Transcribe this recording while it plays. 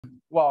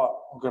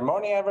Well, good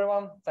morning,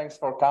 everyone. Thanks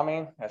for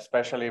coming,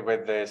 especially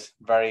with this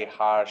very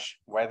harsh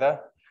weather.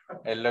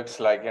 It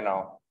looks like,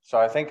 so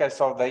I think I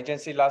solved the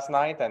agency last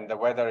night and the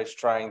weather is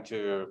trying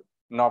to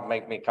not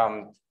make me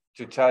come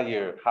to tell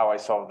you how I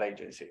solved the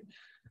agency.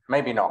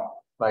 Maybe not,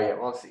 but yeah,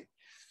 we'll see.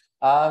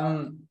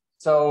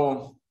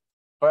 So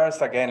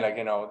first, again,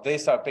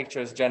 these are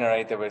pictures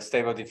generated with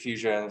stable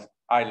diffusions.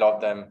 I love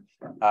them.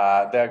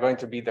 They're going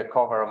to be the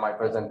cover of my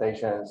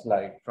presentations,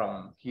 like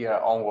from here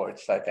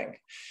onwards, I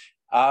think.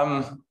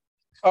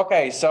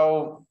 Okay,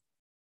 so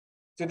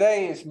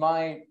today is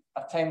my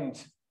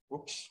attempt,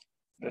 oops,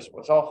 this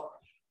was off.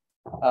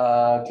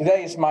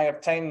 Today is my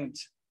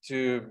attempt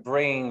to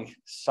bring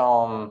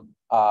some,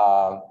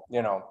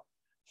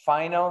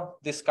 final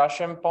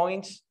discussion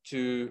points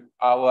to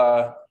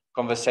our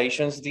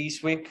conversations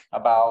this week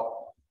about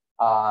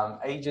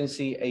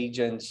agency,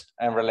 agents,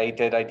 and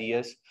related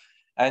ideas.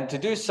 And to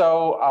do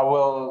so, I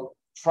will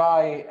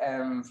try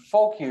and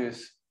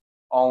focus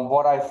on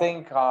what I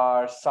think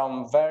are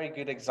some very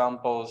good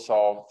examples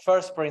of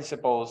first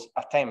principles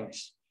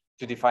attempts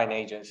to define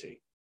agency.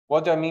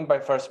 What do I mean by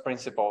first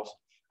principles?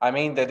 I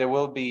mean that they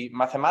will be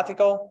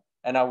mathematical,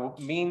 and I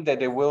mean that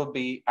they will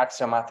be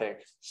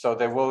axiomatic. So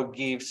they will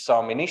give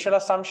some initial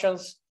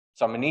assumptions,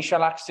 some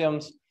initial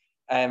axioms,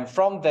 and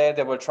from there,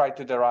 they will try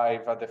to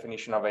derive a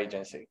definition of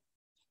agency.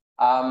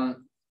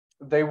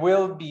 They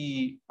will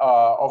be,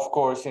 of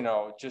course,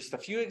 just a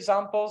few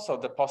examples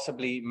of the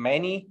possibly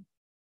many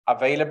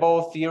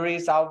available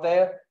theories out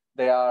there.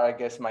 They are, I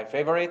guess, my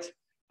favorite.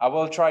 I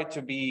will try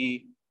to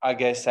be, I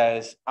guess,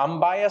 as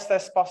unbiased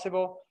as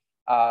possible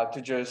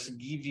to just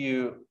give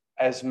you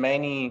as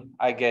many,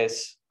 I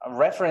guess,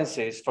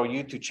 references for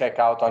you to check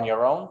out on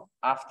your own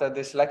after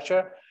this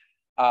lecture,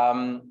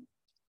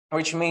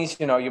 which means,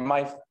 you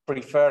might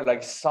prefer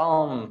like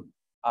some,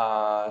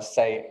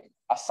 say,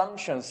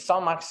 assumptions,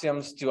 some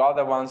axioms to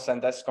other ones,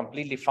 and that's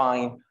completely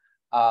fine.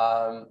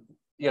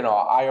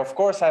 I, of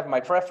course, have my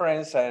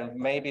preference and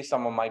maybe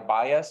some of my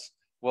bias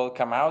will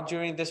come out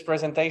during this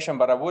presentation,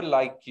 but I would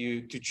like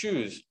you to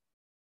choose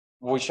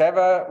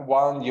whichever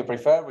one you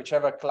prefer,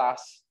 whichever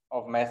class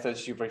of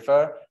methods you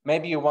prefer.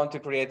 Maybe you want to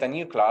create a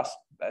new class,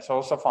 that's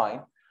also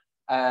fine,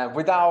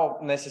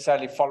 without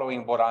necessarily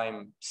following what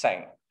I'm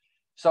saying.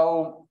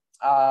 So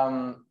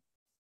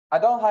I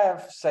don't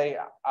have, say,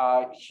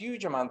 a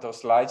huge amount of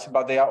slides,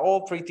 but they are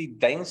all pretty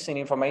dense in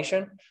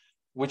information,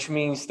 which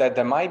means that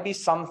there might be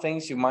some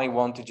things you might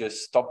want to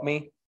just stop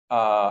me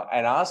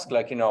and ask,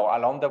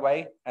 along the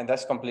way, and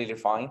that's completely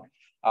fine.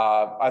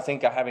 I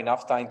think I have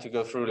enough time to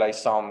go through like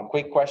some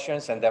quick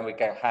questions, and then we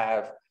can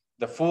have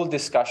the full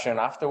discussion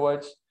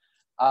afterwards.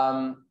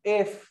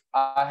 If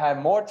I have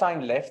more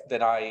time left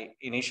than I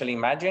initially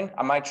imagined,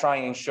 I might try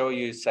and show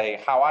you,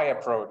 say, how I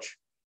approach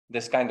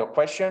this kind of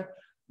question.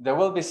 There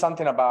will be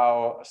something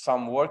about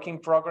some work in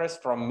progress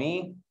from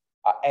me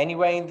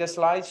anyway in the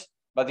slides.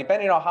 But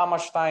depending on how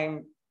much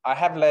time I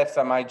have left,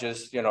 I might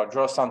just,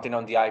 draw something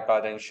on the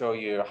iPad and show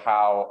you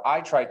how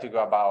I try to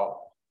go about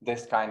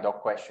this kind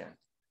of question.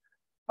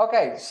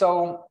 Okay,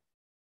 so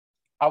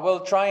I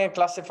will try and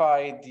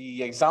classify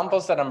the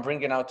examples that I'm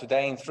bringing out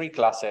today in three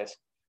classes: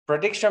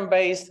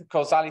 prediction-based,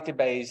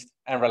 causality-based,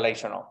 and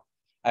relational.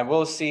 And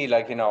we'll see,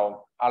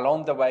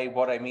 along the way,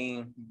 what I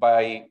mean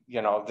by,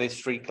 these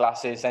three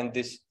classes and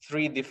these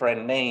three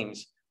different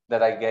names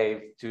that I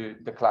gave to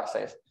the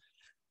classes.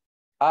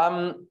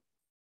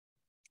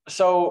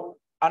 So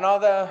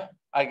another,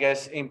 I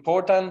guess,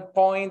 important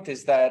point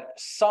is that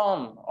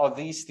some of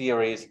these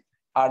theories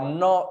are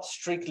not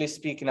strictly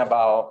speaking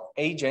about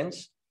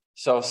agents.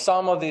 So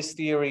some of these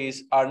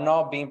theories are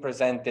not being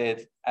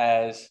presented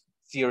as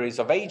theories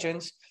of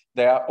agents,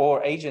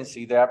 or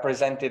agency. They are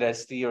presented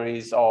as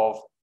theories of,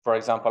 for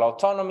example,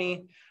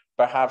 autonomy,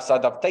 perhaps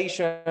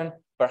adaptation,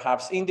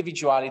 perhaps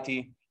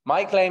individuality.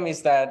 My claim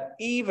is that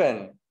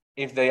even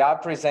if they are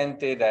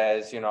presented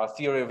as, a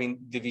theory of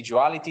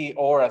individuality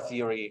or a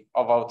theory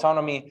of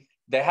autonomy,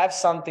 they have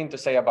something to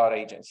say about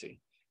agency.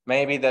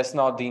 Maybe that was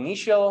not the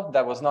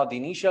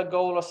initial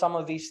goal of some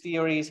of these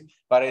theories,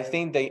 but I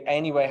think they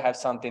anyway have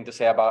something to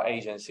say about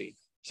agency.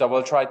 So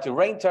we'll try to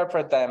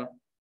reinterpret them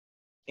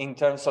in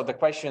terms of the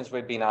questions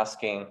we've been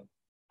asking,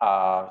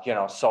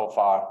 so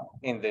far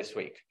in this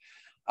week.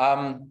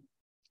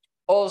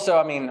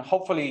 Also,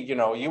 hopefully,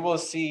 you will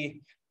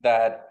see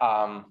that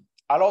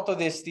a lot of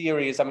these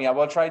theories, I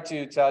will try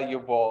to tell you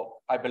what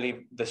I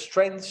believe the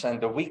strengths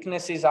and the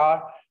weaknesses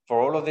are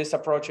for all of these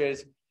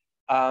approaches.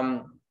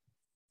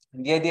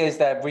 The idea is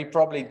that we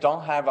probably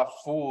don't have a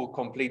full,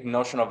 complete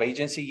notion of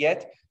agency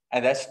yet,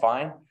 and that's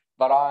fine.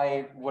 But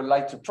I would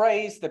like to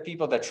praise the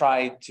people that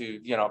try to,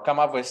 come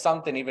up with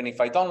something, even if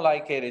I don't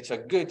like it. It's a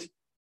good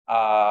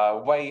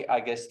way,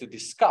 I guess, to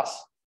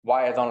discuss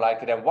why I don't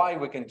like it and why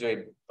we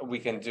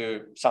can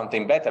do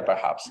something better,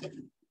 perhaps.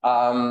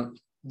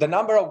 The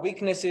number of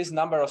weaknesses,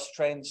 number of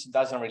strengths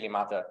doesn't really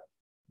matter.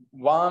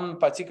 One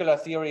particular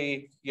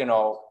theory,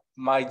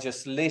 might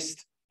just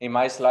list in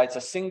my slides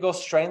a single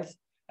strength,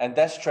 and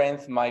that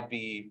strength might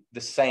be the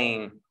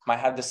same, might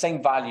have the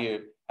same value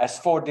as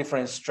 4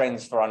 different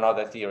strengths for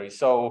another theory.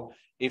 So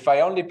if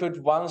I only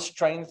put one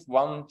strength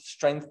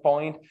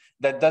point,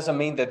 that doesn't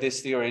mean that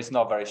this theory is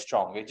not very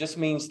strong. It just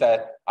means that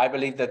I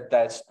believe that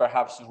that's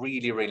perhaps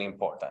really, really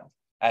important.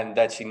 And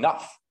that's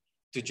enough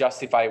to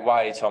justify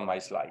why it's on my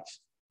slides.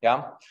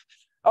 Yeah.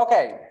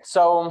 Okay.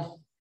 So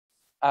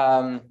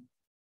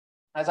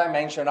as I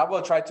mentioned, I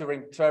will try to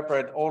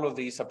interpret all of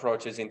these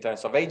approaches in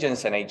terms of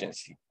agents and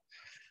agency.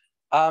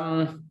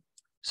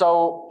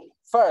 So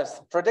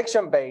first,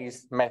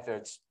 prediction-based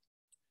methods.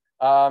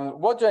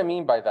 What do I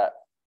mean by that?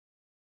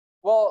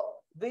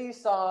 Well,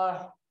 these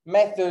are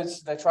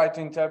methods that try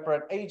to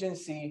interpret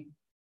agency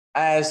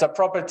as a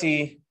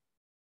property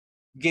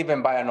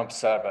given by an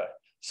observer.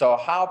 So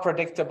how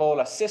predictable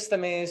a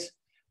system is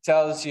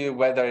tells you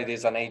whether it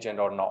is an agent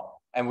or not.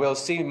 And we'll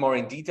see more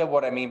in detail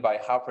what I mean by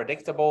how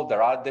predictable.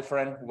 There are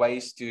different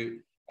ways to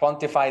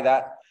quantify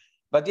that.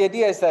 But the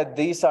idea is that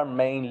these are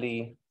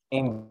mainly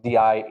in the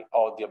eye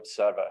of the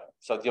observer.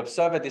 So the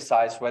observer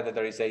decides whether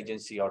there is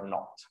agency or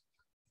not.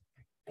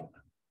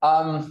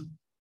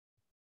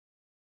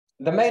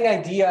 The main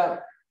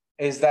idea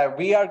is that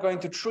we are going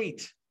to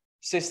treat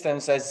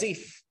systems as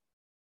if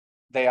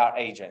they are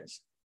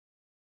agents.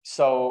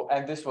 So,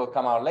 and this will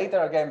come out later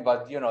again,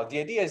 but the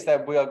idea is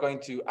that we are going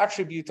to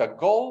attribute a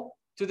goal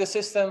to the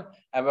system,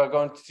 and we're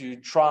going to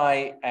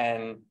try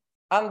and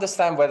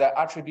understand whether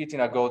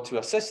attributing a goal to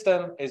a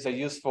system is a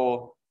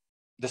useful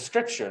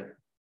description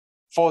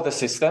for the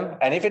system.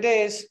 And if it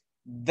is,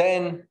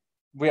 then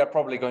we are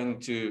probably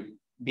going to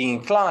be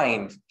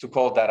inclined to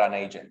call that an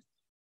agent.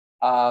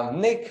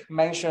 Nick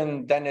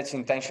mentioned Dennett's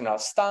intentional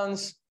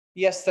stance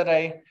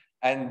yesterday,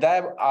 and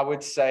that I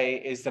would say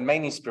is the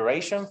main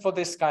inspiration for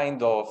this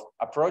kind of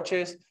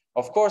approaches.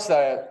 Of course,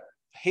 the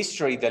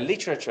history, the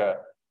literature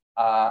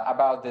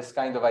about this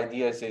kind of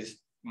ideas is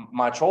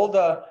much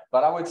older,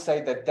 but I would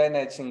say that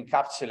Dennett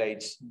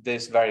encapsulates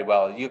this very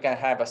well. You can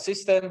have a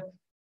system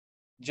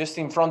just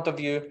in front of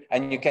you,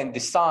 and you can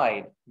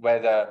decide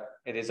whether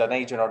it is an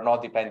agent or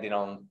not, depending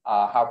on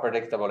how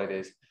predictable it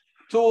is.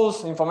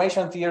 Tools,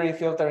 information theory,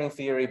 filtering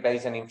theory,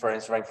 Bayesian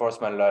inference,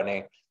 reinforcement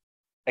learning,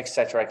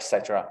 etc.,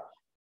 etc.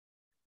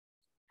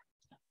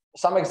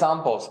 Some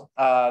examples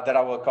that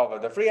I will cover: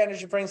 the free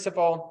energy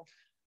principle,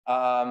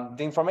 the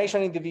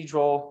information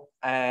individual,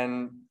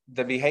 and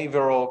the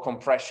behavioral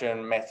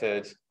compression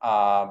method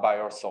by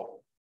Orso.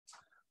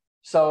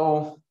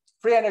 So,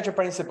 free energy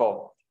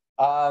principle.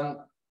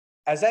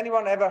 Has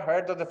anyone ever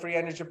heard of the free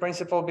energy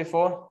principle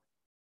before?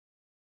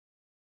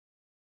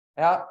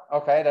 Yeah,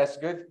 okay, that's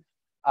good.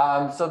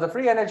 So the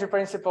free energy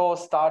principle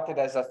started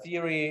as a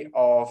theory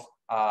of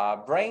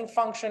brain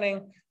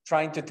functioning,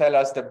 trying to tell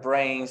us that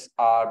brains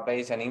are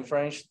Bayesian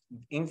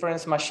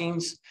inference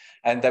machines,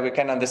 and that we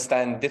can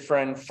understand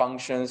different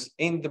functions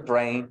in the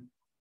brain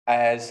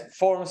as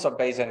forms of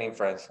Bayesian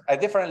inference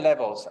at different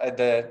levels, at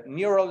the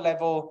neural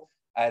level,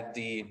 at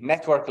the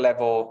network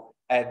level,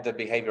 at the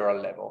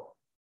behavioral level.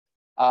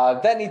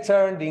 Then it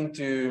turned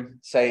into,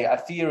 say, a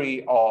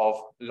theory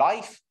of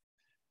life,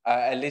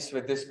 at least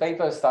with this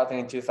paper starting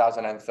in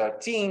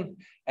 2013,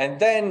 and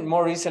then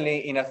more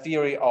recently in a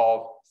theory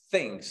of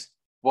things.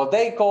 What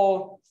they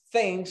call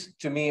things,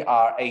 to me,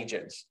 are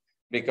agents,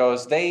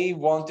 because they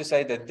want to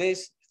say that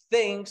these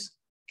things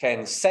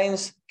can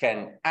sense,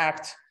 can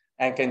act,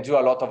 and can do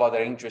a lot of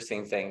other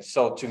interesting things.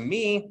 So to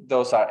me,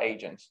 those are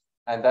agents.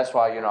 And that's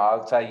why,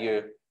 I'll tell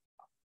you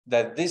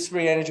that this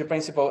free energy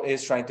principle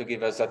is trying to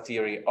give us a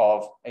theory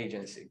of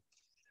agency.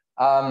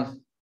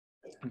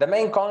 The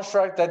main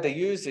construct that they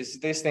use is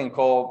this thing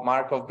called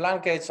Markov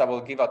blankets. I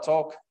will give a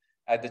talk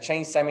at the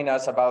CHAIN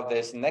seminars about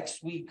this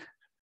next week.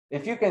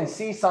 If you can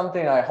see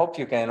something, I hope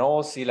you can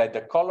all see like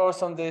the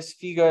colors on these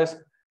figures.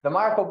 The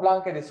Markov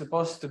blanket is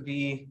supposed to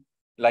be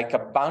like a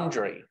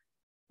boundary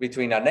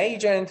between an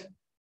agent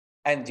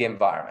and the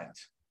environment.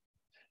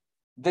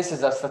 This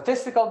is a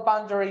statistical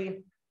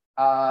boundary,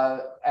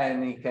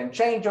 and it can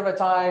change over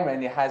time,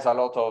 and it has a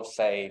lot of,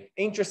 say,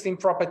 interesting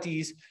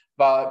properties,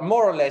 but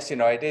more or less,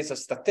 it is a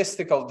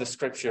statistical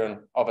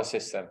description of a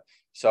system.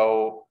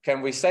 So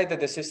can we say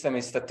that the system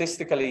is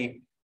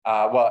statistically,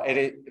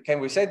 can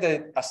we say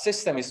that a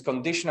system is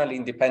conditionally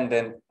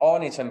independent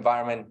on its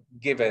environment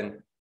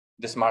given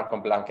this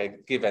Markov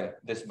blanket, given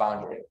this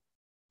boundary?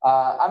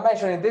 I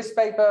mentioned in this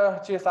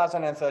paper,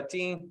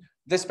 2013,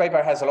 this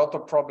paper has a lot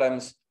of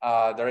problems.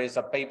 There is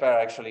a paper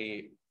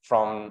actually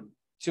from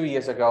 2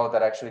 years ago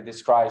that actually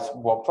describes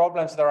what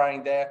problems there are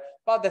in there,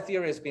 but the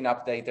theory has been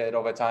updated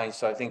over time,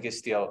 so I think it's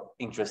still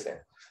interesting.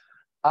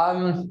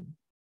 The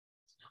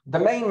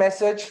main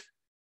message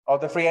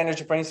of the free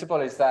energy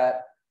principle is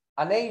that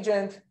an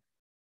agent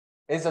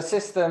is a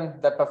system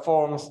that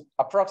performs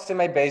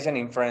approximate Bayesian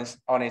inference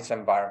on its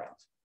environment.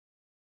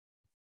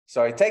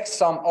 So it takes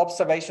some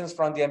observations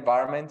from the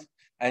environment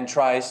and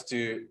tries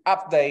to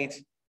update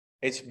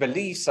its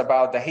beliefs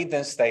about the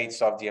hidden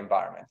states of the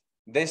environment.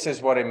 This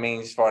is what it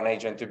means for an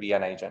agent to be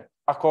an agent,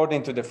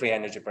 according to the free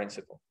energy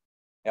principle.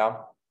 Yeah.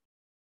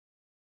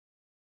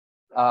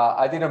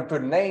 I didn't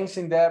put names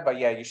in there, but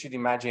yeah, you should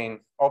imagine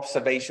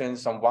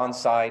observations on one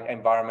side,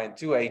 environment,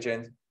 2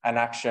 agents, and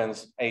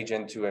actions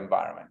agent to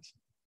environment.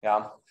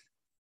 Yeah.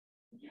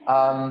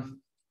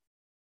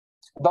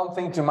 Don't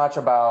think too much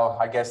about,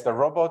 I guess, the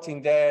robot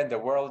in there, the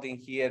world in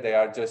here. They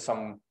are just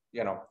some,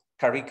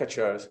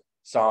 caricatures,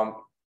 some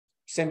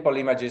simple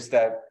images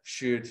that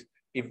should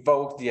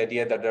evoke the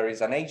idea that there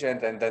is an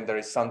agent and then there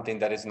is something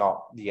that is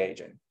not the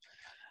agent.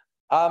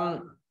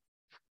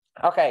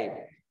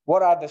 Okay,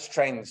 what are the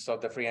strengths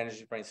of the free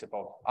energy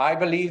principle? I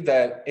believe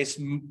that it's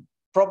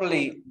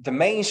probably the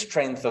main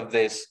strength of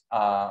this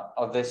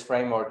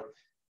framework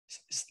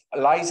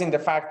lies in the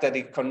fact that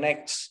it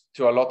connects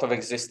to a lot of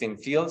existing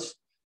fields,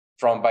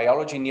 from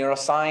biology,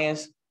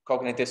 neuroscience,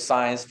 cognitive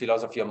science,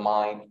 philosophy of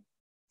mind,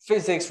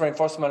 physics,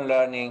 reinforcement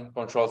learning,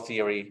 control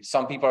theory.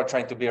 Some people are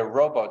trying to build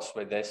robots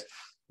with this.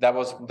 That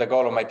was the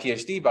goal of my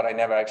PhD, but I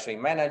never actually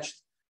managed.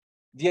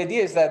 The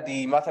idea is that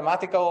the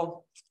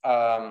mathematical,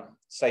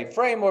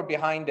 framework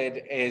behind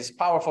it is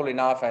powerful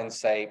enough and,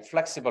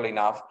 flexible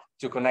enough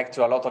to connect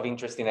to a lot of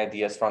interesting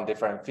ideas from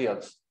different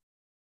fields.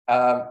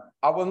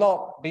 I will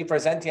not be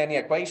presenting any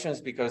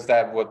equations because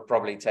that would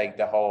probably take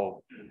the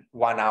whole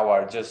 1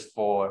 hour just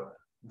for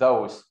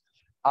those.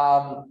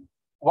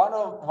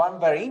 One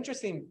very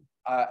interesting,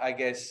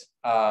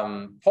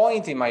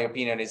 point in my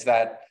opinion is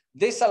that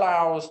this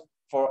allows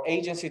for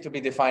agency to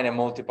be defined at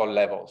multiple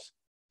levels.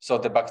 So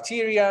the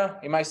bacteria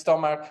in my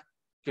stomach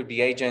could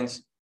be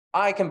agents.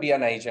 I can be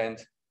an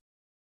agent.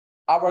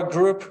 Our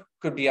group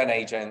could be an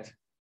agent.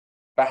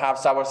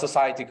 Perhaps our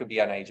society could be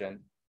an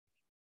agent.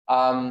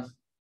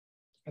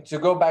 To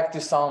go back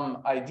to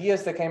some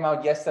ideas that came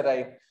out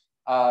yesterday,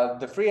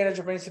 the free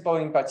energy principle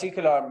in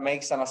particular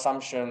makes an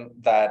assumption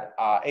that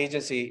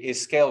agency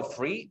is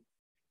scale-free,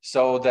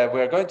 so that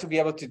we're going to be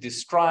able to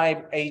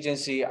describe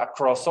agency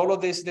across all of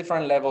these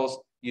different levels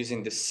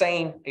using the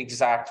same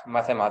exact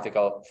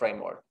mathematical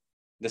framework,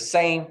 the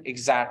same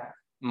exact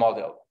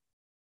model.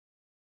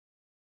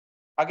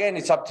 Again,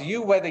 it's up to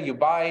you whether you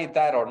buy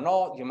that or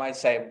not. You might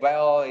say,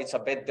 well, it's a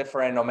bit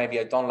different, or maybe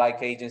I don't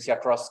like agency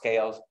across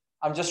scales.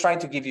 I'm just trying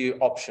to give you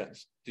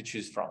options to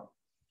choose from.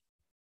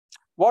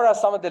 What are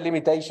some of the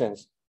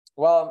limitations?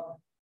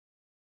 Well,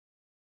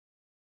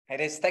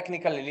 it is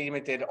technically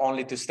limited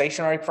only to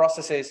stationary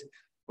processes,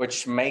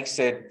 which makes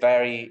it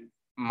very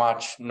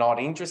much not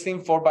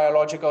interesting for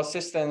biological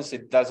systems.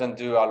 It doesn't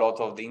do a lot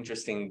of the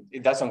interesting,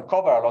 it doesn't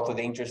cover a lot of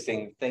the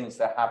interesting things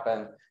that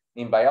happen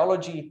in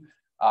biology,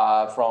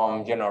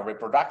 from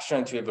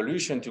reproduction to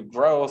evolution to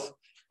growth.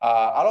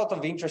 A lot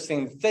of the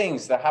interesting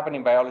things that happen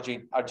in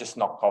biology are just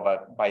not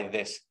covered by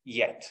this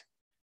yet.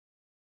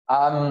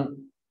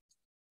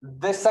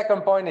 This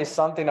second point is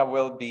something I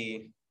will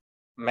be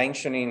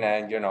mentioning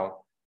and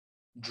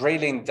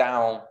drilling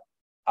down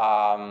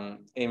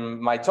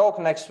in my talk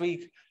next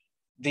week.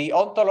 The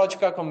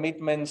ontological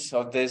commitments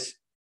of this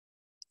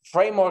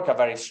framework are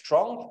very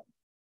strong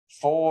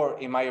for,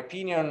 in my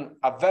opinion,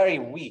 a very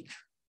weak,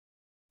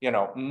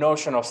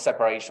 notion of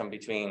separation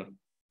between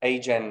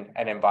agent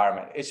and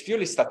environment. It's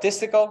purely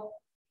statistical.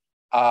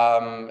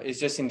 It's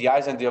just in the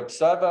eyes of the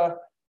observer,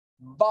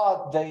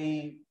 but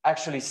they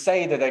actually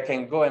say that they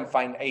can go and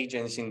find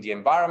agents in the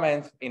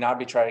environment in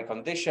arbitrary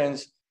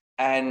conditions.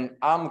 And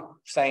I'm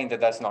saying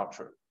that that's not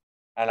true.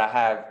 And I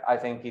have, I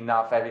think,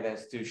 enough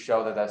evidence to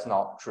show that that's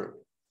not true.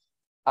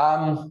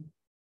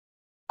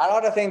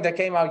 Another thing that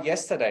came out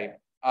yesterday,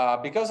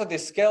 because of the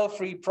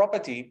scale-free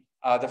property,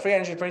 the free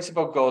energy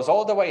principle goes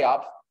all the way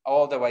up,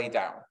 all the way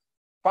down.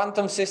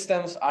 Quantum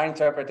systems are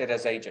interpreted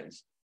as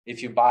agents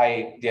if you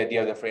buy the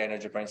idea of the free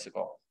energy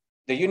principle.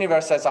 The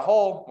universe as a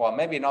whole, well,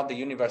 maybe not the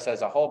universe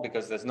as a whole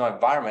because there's no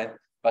environment,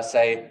 but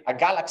say a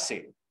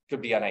galaxy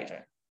could be an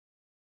agent.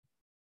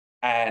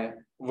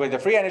 And with the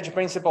free energy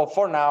principle,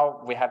 for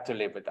now, we have to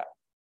live with that.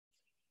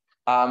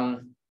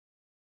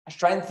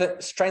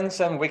 Strengths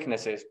and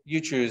weaknesses,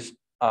 you choose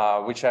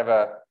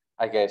whichever,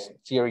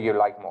 theory you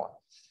like more.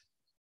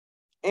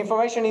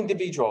 Information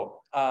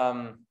individual.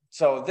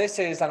 So this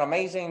is an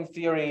amazing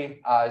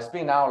theory. It's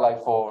been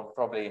out for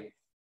probably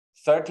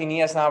 13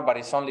 years now, but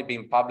it's only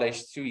been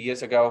published 2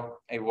 years ago.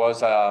 It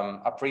was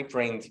a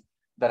preprint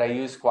that I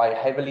used quite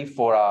heavily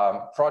for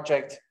a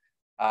project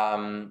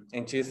in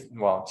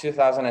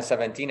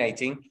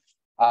 2017-18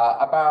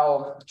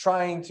 about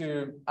trying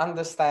to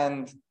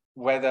understand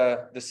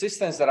whether the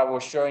systems that I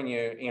was showing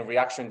you in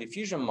reaction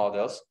diffusion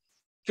models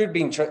could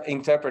be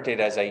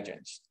interpreted as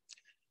agents.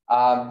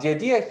 The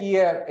idea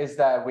here is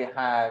that we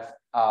have,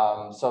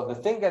 so the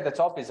thing at the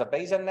top is a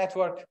Bayesian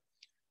network.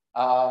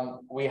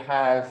 We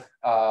have,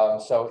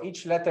 so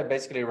each letter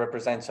basically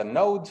represents a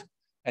node,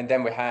 and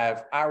then we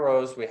have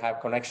arrows, we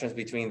have connections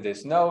between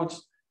these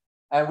nodes.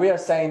 And we are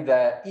saying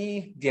that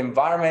E, the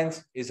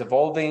environment, is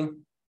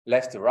evolving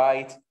left to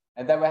right,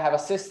 and then we have a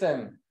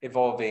system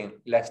evolving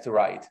left to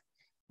right.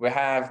 We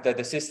have that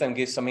the system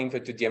gives some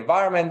input to the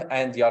environment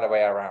and the other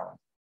way around.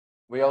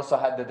 We also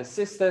have that the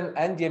system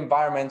and the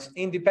environment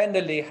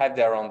independently have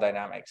their own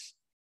dynamics.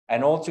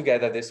 And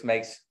altogether, this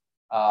makes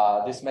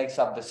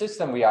up the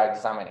system we are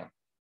examining.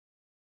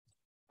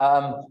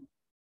 The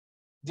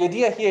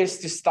idea here is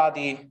to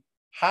study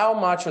how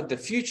much of the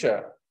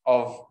future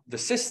of the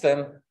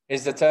system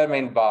is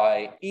determined by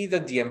either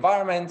the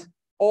environment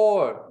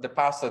or the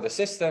past of the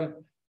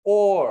system,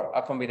 or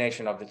a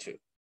combination of the two.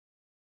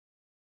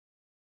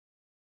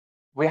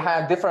 We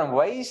have different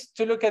ways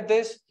to look at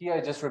this. Here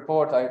I just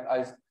report,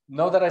 I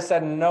know that I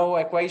said no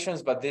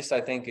equations, but this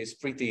I think is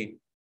pretty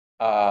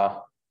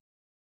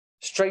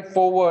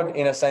straightforward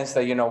in a sense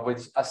that, you know,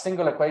 with a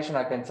single equation,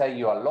 I can tell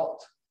you a lot.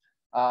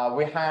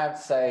 We have,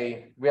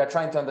 say, we are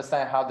trying to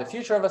understand how the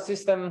future of a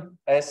system,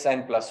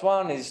 Sn plus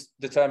 1, is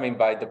determined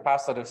by the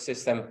past of the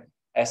system,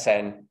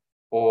 Sn,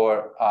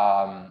 or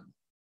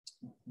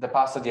the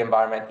past of the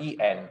environment,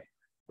 En.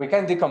 We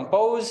can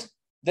decompose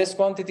this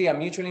quantity and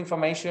mutual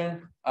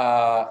information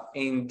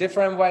in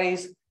different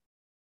ways.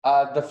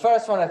 The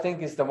first one, I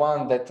think, is the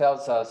one that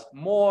tells us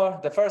more.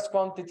 The first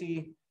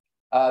quantity,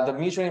 the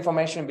mutual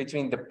information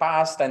between the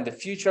past and the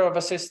future of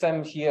a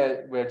system.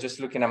 Here, we're just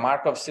looking at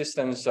Markov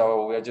systems,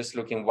 so we're just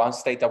looking one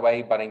state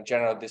away, but in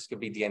general, this could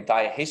be the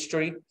entire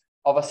history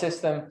of a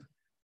system.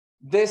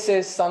 This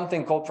is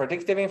something called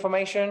predictive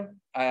information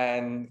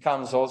and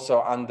comes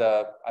also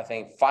under, I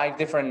think, 5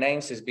 different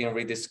names. It's been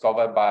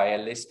rediscovered by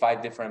at least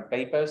 5 different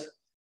papers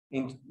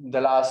in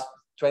the last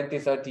 20,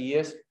 30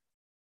 years.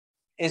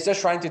 It's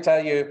just trying to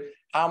tell you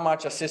how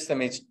much a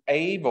system is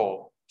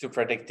able to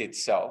predict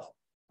itself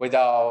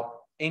without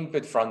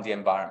input from the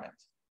environment.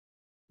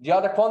 The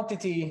other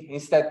quantity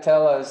instead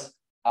tell us,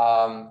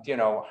 you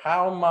know,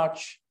 how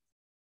much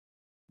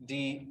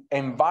the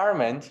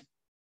environment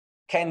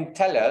can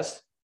tell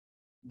us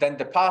then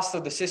the past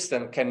of the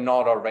system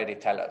cannot already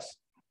tell us.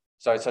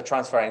 So it's a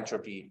transfer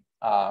entropy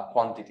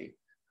quantity.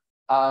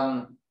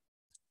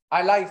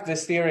 I like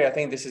this theory. I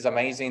think this is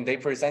amazing. They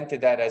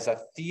presented that as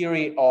a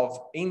theory of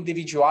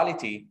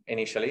individuality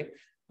initially,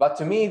 but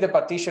to me, the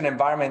partition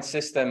environment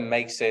system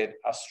makes it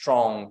a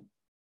strong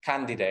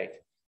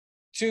candidate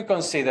to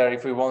consider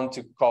if we want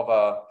to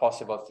cover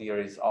possible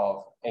theories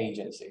of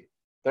agency.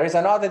 There is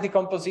another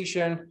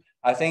decomposition.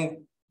 I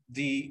think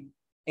the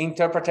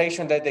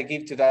interpretation that they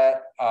give to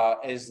that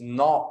is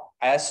not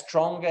as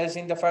strong as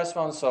in the first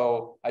one,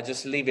 so I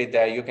just leave it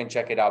there. You can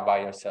check it out by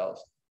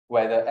yourselves,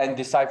 and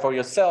decide for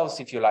yourselves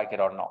if you like it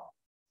or not.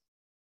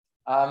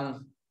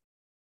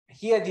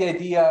 Here, the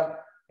idea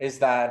is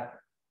that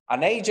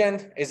an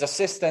agent is a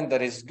system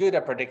that is good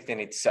at predicting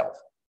itself.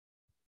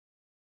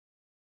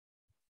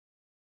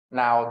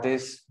 Now,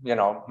 this, you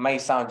know, may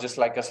sound just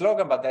like a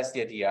slogan, but that's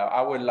the idea.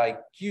 I would like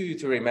you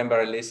to remember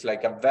at least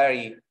like a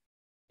very,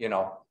 you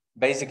know,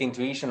 basic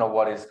intuition of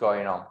what is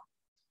going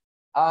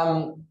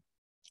on.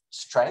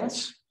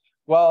 Strengths.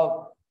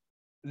 Well,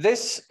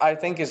 this, I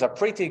think, is a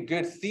pretty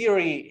good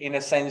theory in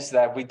a sense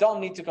that we don't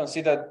need to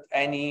consider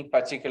any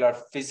particular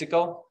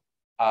physical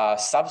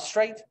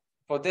substrate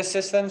for this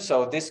system.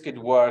 So this could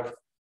work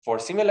for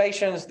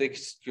simulations,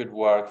 this could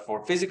work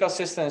for physical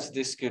systems,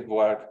 this could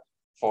work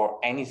for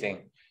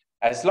anything,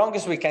 as long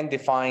as we can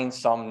define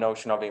some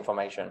notion of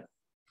information.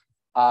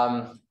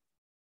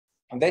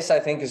 And this, I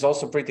think, is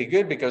also pretty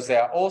good because they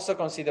are also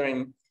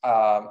considering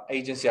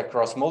agency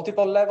across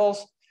multiple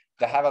levels.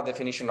 They have a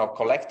definition of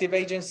collective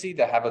agency.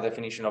 They have a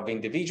definition of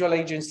individual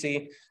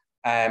agency.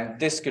 And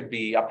this could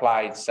be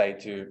applied, say,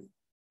 to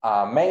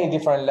many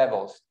different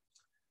levels.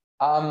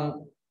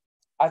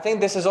 I think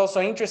this is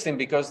also interesting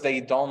because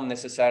they don't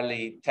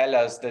necessarily tell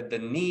us that there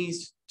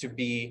needs to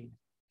be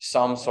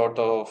some sort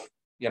of,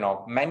 you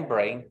know,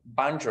 membrane,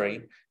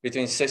 boundary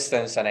between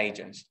systems and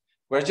agents.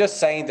 We're just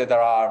saying that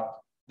there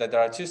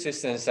are 2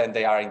 systems and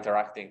they are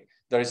interacting.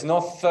 There is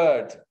no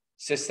third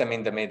system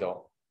in the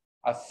middle,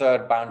 a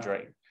third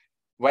boundary.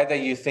 Whether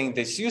you think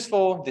this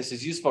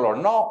is useful or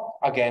not,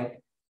 again,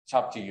 it's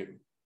up to you.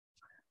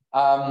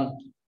 On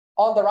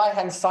the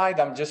right-hand side,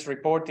 I'm just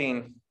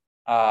reporting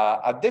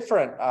a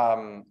different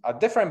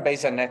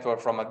Bayesian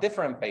network from a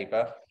different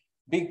paper,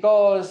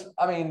 because,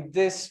 I mean,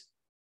 this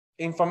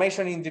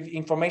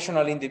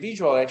informational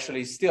individual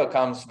actually still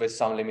comes with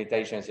some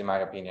limitations, in my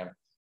opinion.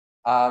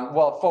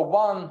 Well, for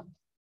one,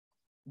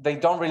 they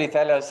don't really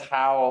tell us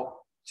how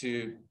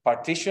to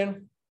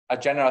partition a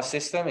general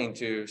system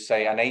into,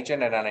 say, an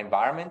agent and an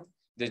environment.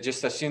 They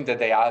just assume that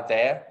they are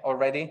there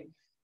already.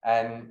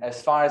 And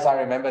as far as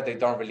I remember, they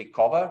don't really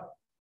cover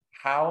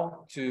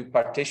how to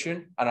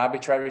partition an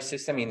arbitrary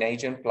system in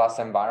agent plus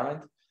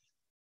environment.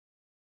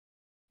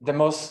 The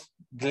most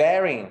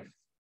glaring,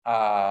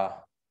 I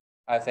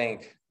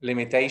think,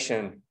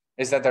 limitation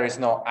is that there is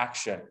no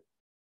action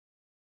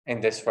in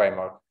this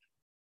framework.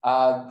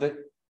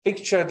 The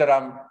picture that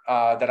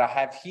I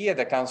have here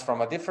that comes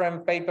from a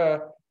different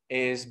paper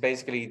is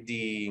basically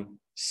the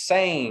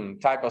same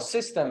type of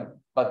system,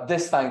 but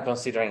this time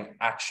considering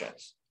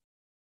actions.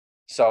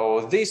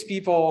 So these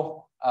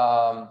people,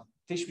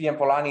 Tishby and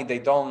Polanyi, they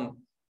don't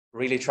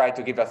really try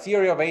to give a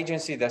theory of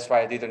agency. That's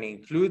why I didn't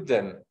include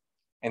them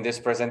in this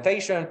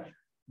presentation,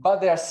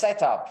 but their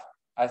setup,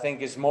 I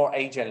think, is more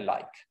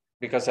agent-like,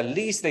 because at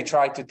least they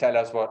try to tell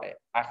us what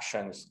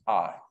actions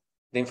are.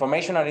 The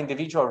informational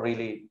individual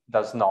really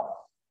does not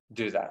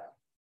do that.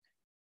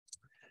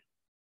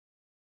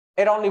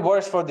 It only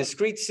works for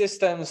discrete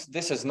systems.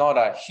 This is not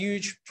a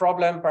huge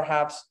problem,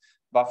 perhaps,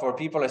 but for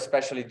people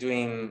especially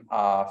doing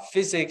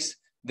physics,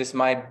 this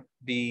might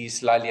be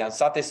slightly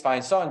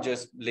unsatisfying, so I'm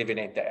just leaving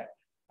it there.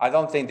 I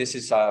don't think this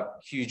is a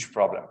huge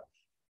problem.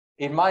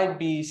 It might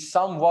be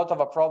somewhat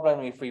of a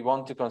problem if we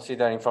want to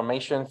consider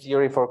information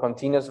theory for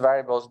continuous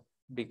variables,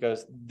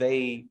 because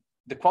the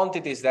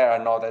quantities there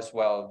are not as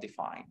well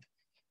defined.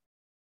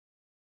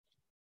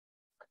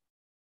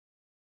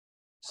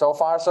 So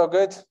far, so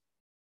good?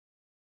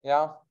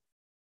 Yeah?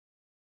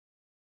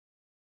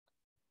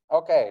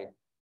 Okay.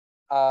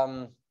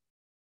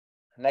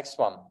 Next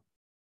one.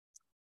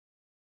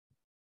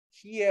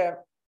 Here,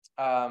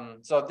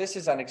 so this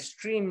is an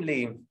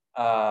extremely,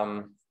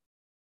 I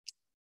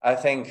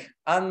think,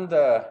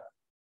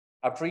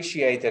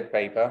 underappreciated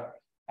paper.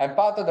 And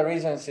part of the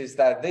reasons is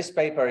that this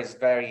paper is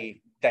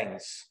very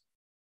dense.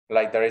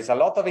 Like there is a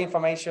lot of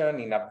information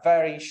in a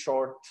very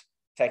short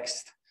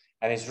text,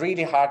 and it's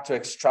really hard to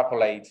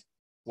extrapolate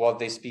what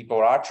these people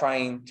are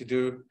trying to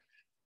do.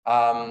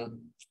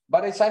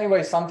 But it's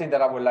anyway something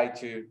that I would like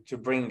to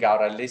bring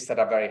out, at least at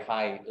a very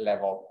high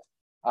level.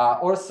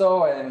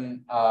 Also,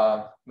 and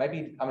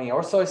maybe, I mean,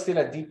 also is still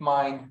a deep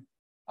mind,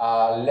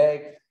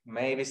 Legg,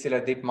 maybe still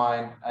a deep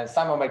mind, and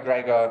Simon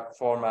McGregor,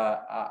 former,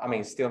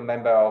 still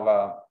member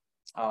of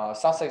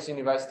Sussex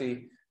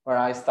University, where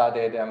I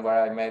studied and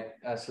where I met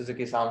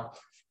Suzuki-san.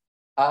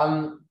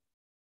 I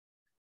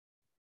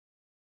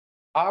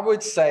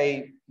would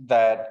say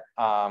that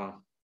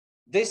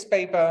this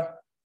paper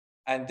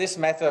and this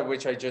method,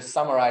 which I just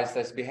summarized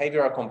as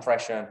behavioral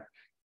compression,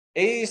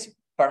 is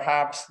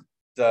perhaps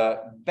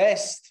the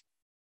best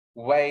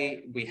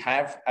way we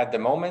have at the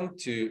moment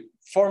to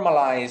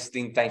formalize the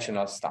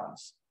intentional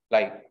stance,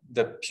 like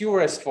the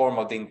purest form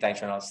of the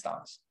intentional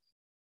stance.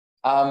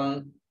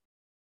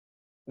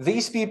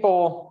 These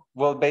people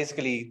will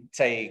basically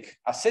take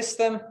a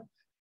system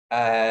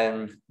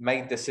and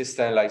make the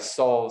system like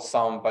solve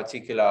some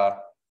particular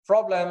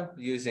problem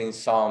using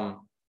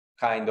some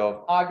kind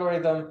of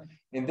algorithm.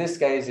 In this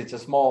case, it's a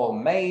small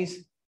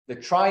maze. The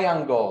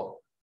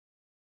triangle,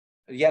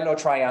 yellow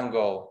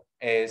triangle,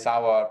 is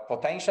our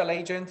potential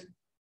agent.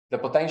 The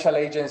potential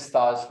agent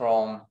starts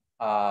from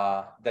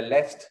the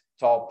left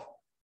top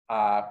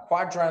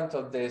quadrant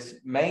of this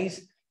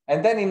maze,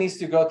 and then it needs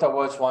to go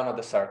towards one of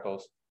the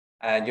circles.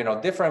 And, you know,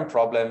 different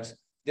problems,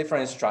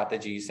 different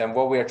strategies. And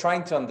what we are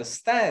trying to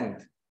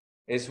understand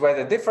is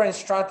whether different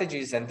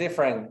strategies and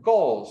different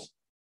goals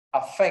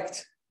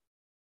affect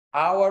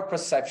our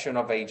perception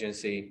of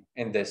agency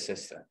in this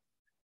system.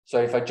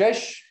 So if I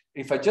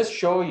just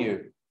show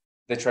you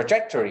the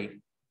trajectory,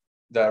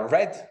 the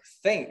red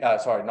thing,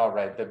 sorry, not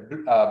red,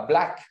 the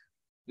black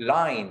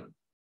line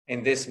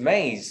in this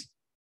maze,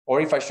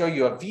 or if I show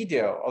you a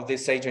video of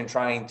this agent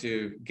trying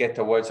to get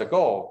towards a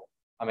goal,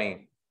 I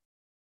mean,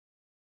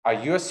 are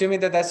you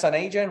assuming that that's an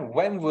agent?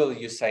 When will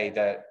you say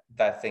that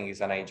that thing is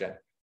an agent?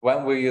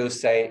 When will you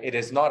say it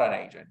is not an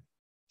agent?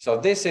 So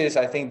this is,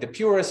 I think, the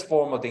purest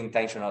form of the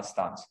intentional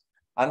stance.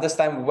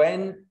 Understand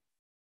when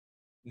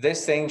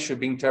this thing should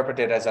be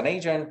interpreted as an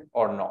agent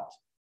or not.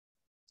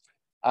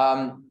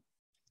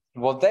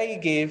 What they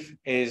give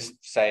is,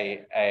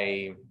 say,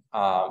 a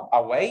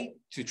way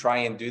to try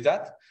and do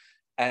that.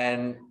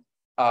 And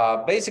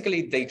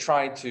basically, they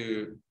try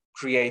to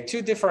create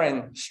two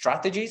different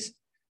strategies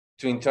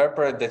to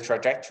interpret the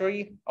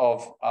trajectory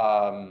of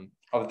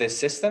this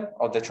system,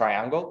 of the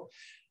triangle.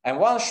 And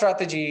one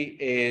strategy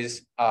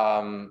is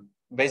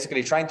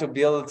basically trying to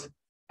build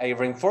a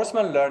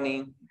reinforcement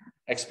learning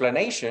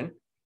explanation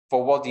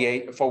for what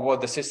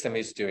the system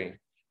is doing.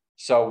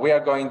 So we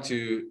are going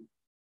to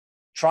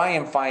try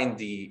and find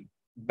the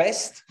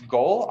best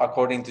goal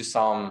according to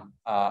some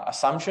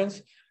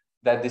assumptions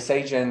that this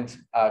agent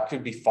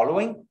could be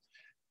following.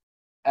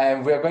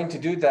 And we're going to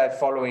do that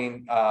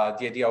following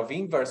the idea of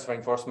inverse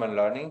reinforcement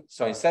learning.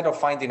 So instead of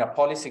finding a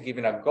policy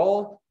given a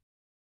goal,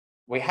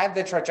 we had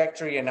the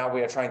trajectory, and now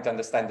we are trying to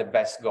understand the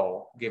best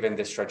goal given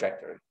this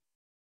trajectory.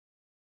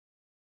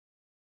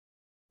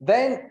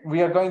 Then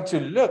we are going to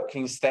look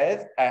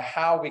instead at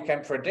how we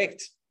can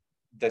predict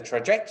the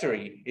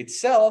trajectory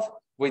itself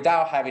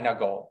without having a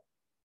goal.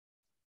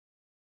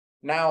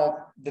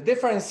 Now, the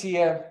difference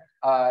here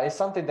is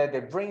something that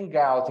they bring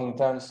out in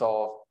terms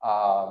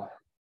of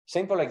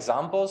simple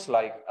examples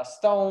like a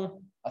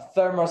stone, a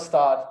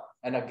thermostat,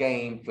 and a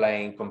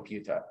game-playing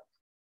computer.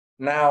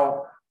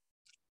 Now,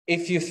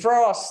 if you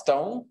throw a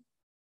stone,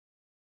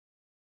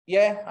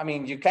 yeah, I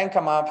mean, you can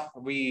come up,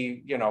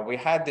 we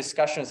had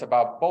discussions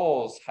about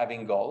balls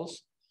having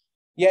goals.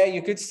 Yeah,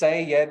 you could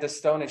say, yeah, the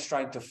stone is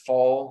trying to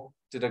fall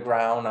to the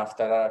ground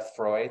after I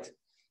throw it.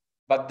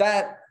 But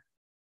that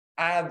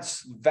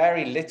adds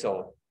very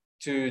little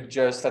to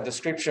just a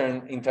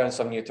description in terms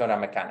of Newtonian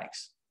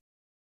mechanics.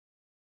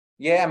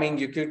 Yeah, I mean,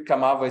 you could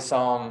come up with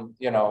some,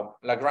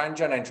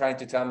 Lagrangian and trying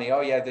to tell me,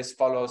 oh yeah, this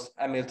follows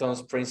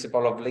Hamilton's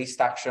principle of least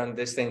action.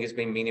 This thing is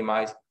being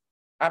minimized.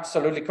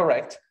 Absolutely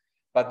correct.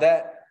 But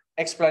that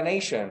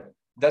explanation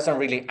doesn't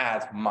really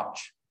add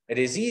much. It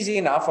is easy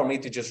enough for me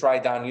to just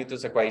write down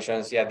Newton's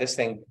equations. Yeah, this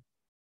thing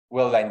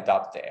will end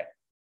up there.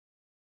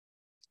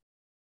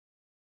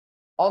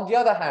 On the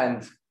other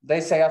hand,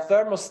 they say a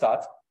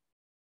thermostat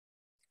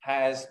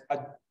has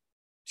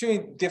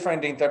two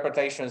different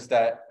interpretations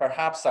that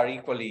perhaps are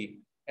equally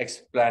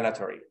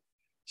explanatory.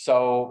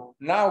 So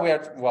now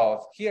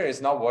well, here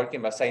is not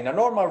working, but say in a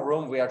normal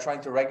room, we are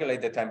trying to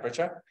regulate the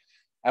temperature.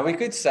 And we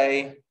could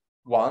say,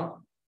 one,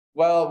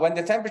 well, when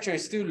the temperature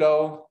is too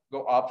low,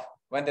 go up.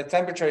 When the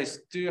temperature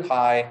is too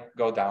high,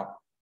 go down.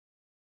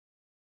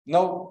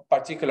 No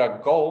particular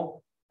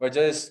goal. We're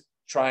just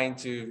trying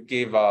to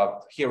give a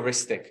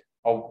heuristic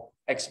of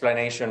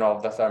explanation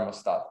of the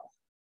thermostat.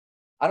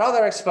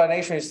 Another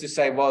explanation is to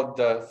say, well,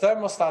 the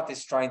thermostat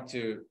is trying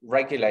to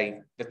regulate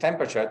the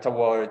temperature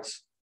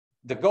towards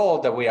the goal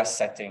that we are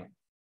setting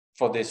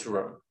for this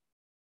room.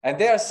 And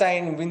they are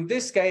saying, in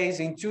this case,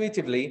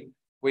 intuitively,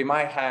 we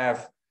might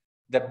have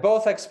that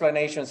both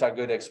explanations are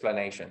good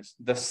explanations.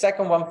 The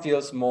second one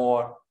feels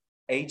more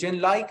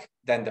agent-like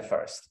than the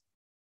first.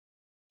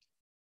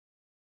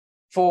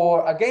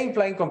 For a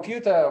game-playing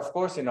computer, of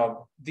course,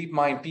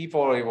 DeepMind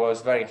people, it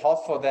was very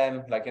hot for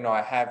them. Like,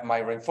 I have my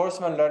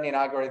reinforcement learning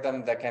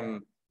algorithm that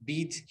can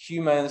beat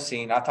humans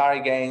in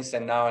Atari games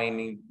and now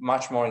in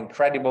much more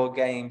incredible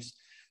games.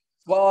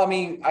 Well, I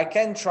mean, I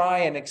can try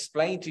and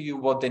explain to you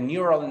what the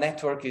neural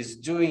network is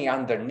doing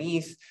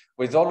underneath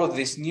with all of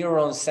these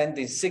neurons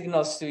sending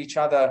signals to each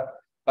other,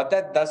 but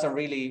that doesn't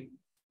really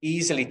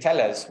easily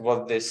tell us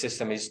what this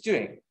system is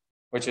doing,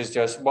 which is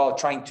just, well,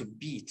 trying to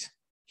beat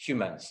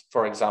humans,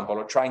 for example,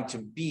 or trying to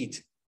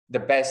beat the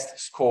best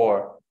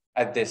score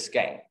at this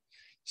game.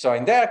 So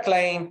in their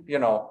claim,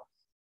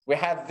 we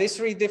have these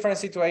three different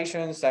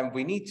situations and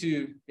we need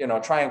to,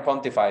 try and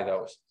quantify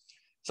those.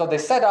 So they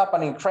set up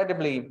an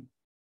incredibly,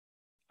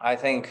 I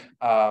think,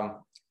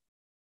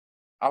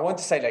 I want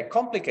to say like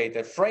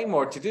complicated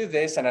framework to do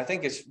this. And I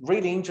think it's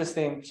really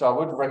interesting. So I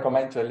would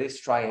recommend to at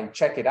least try and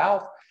check it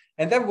out.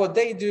 And then what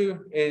they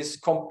do is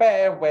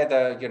compare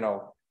whether,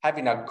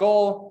 having a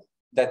goal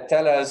that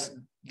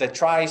that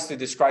tries to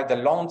describe the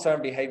long-term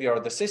behavior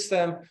of the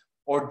system,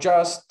 or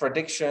just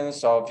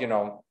predictions of,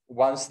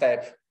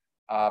 one-step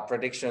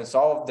predictions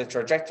of the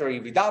trajectory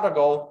without a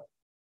goal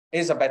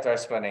is a better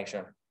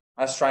explanation.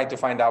 Let's try to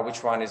find out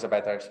which one is a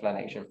better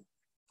explanation.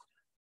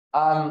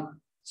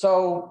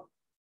 So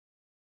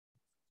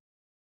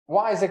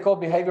why is it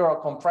called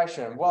behavioral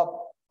compression?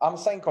 Well, I'm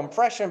saying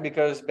compression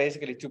because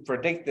basically to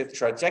predict the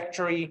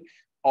trajectory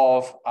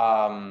of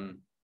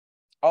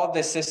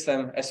the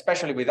system,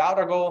 especially without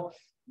a goal,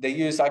 they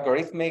use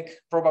algorithmic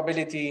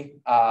probability,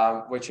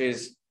 which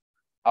is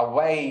a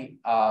way,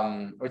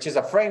 which is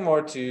a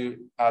framework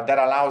that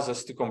allows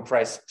us to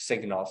compress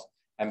signals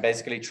and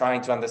basically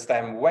trying to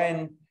understand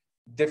when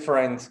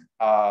different,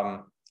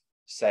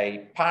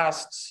 say,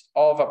 paths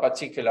of a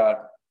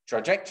particular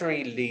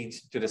trajectory lead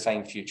to the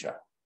same future.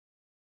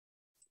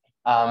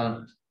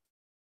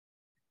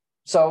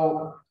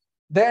 So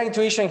their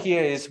intuition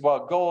here is,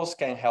 well, goals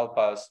can help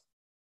us,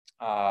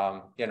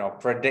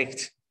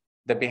 predict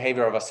the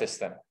behavior of a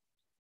system.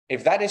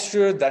 If that is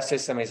true, that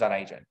system is an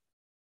agent.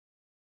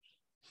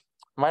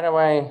 By the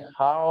way,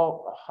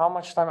 how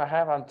much time I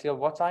have until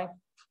what time?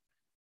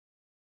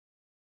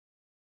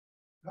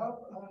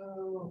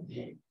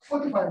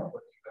 45.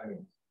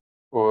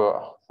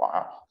 Wow,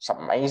 it's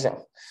amazing.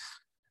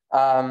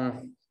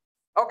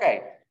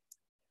 Okay,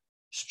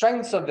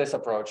 strengths of this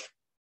approach.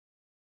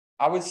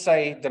 I would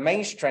say the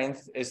main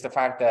strength is the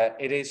fact that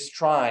it is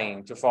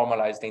trying to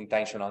formalize the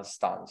intentional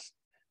stance.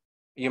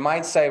 You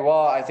might say,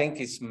 well, I think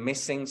it's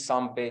missing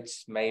some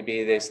bits. Maybe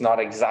it is not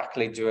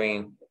exactly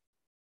doing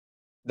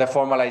the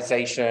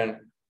formalization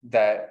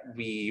that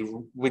we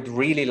would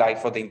really like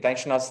for the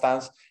intentional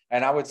stance.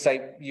 And I would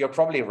say you're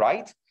probably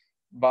right,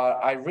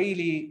 but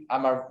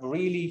I'm a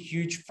really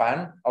huge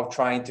fan of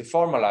trying to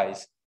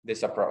formalize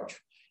this approach.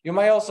 You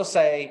might also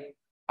say,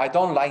 I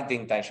don't like the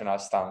intentional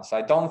stance.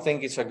 I don't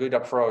think it's a good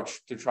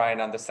approach to try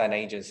and understand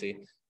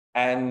agency.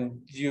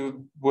 And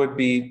you would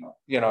be,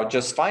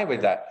 just fine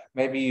with that.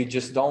 Maybe you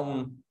just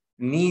don't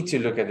need to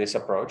look at this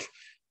approach.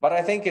 But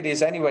I think it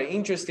is anyway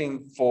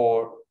interesting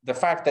for the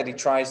fact that it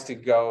tries to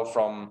go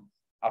from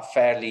a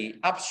fairly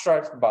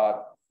abstract,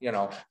 but,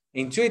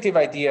 intuitive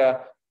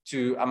idea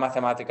to a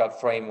mathematical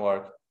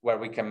framework where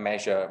we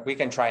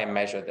can try and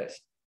measure this.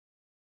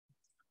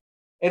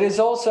 It is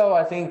also,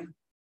 I think,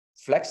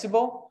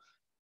 flexible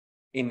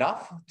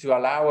enough to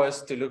allow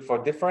us to look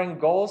for different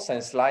goals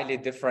and slightly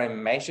different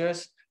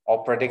measures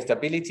of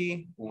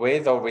predictability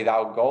with or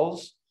without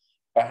goals.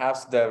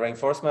 Perhaps the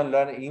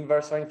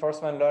inverse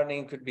reinforcement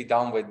learning could be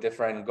done with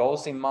different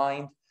goals in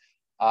mind.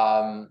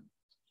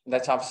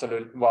 That's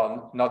absolutely,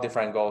 well, not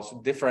different goals,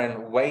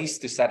 different ways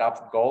to set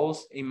up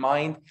goals in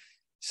mind.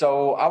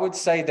 So I would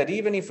say that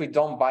even if we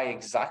don't buy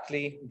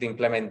exactly the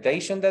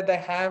implementation that they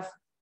have,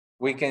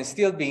 we can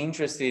still be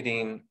interested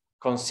in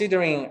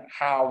considering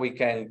how we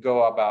can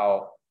go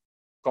about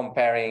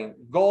comparing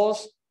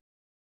goals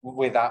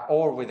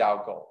or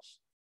without goals.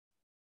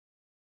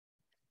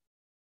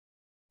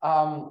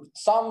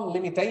 Some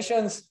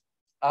limitations.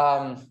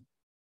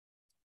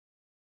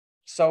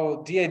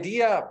 So the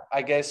idea,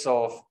 I guess,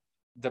 of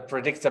the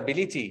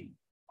predictability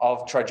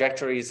of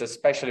trajectories,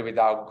 especially with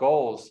our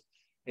goals,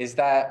 is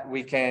that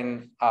we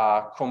can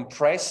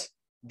compress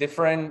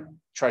different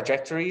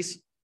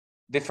trajectories,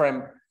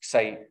 different,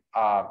 say,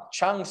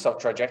 chunks of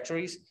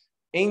trajectories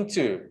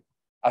into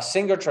a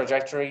single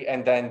trajectory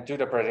and then do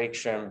the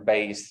prediction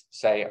based,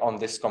 say, on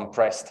this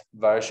compressed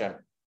version.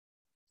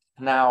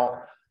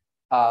 Now,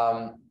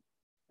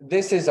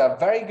 this is a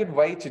very good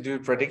way to do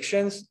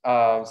predictions,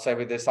 say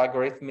with this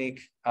algorithmic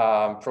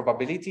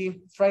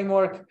probability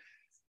framework.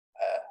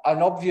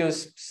 An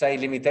obvious, say,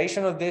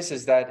 limitation of this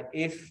is that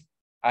if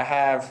I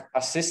have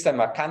a system,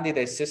 a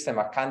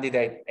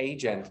candidate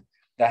agent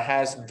that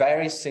has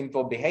very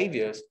simple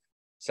behaviors,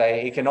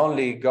 say it can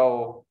only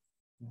go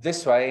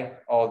this way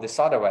or this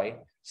other way.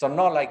 So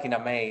not like in a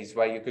maze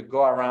where you could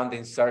go around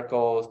in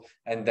circles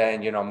and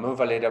then, you know,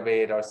 move a little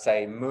bit, or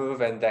say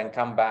move and then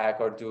come back,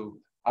 or do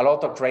a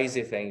lot of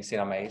crazy things in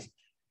a maze.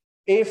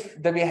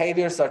 If the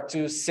behaviors are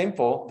too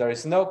simple, there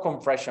is no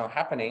compression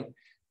happening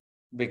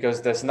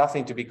because there's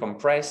nothing to be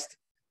compressed.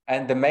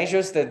 And the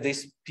measures that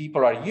these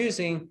people are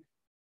using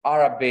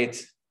are a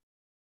bit,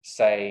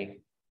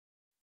 say,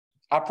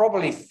 are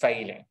probably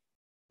failing.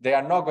 They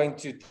are not going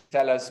to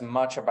tell us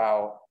much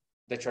about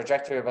the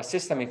trajectory of a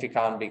system if it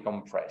can't be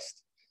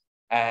compressed.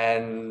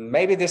 And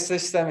maybe this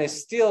system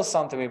is still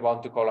something we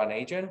want to call an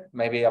agent,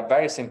 maybe a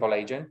very simple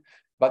agent,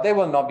 but they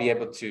will not be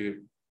able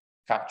to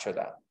capture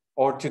that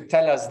or to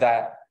tell us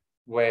that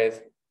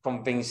with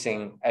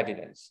convincing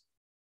evidence.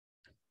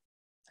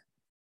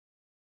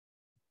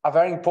 A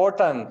very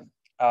important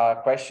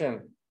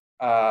question,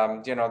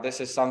 you know, this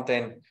is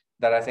something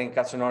that I think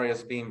Katsunori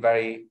has been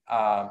very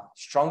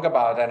strong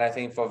about, and I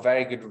think for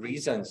very good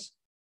reasons.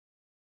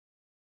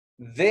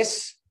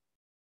 This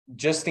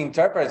just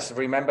interprets,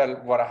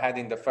 remember what I had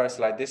in the first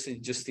slide, this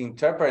just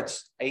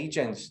interprets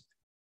agents,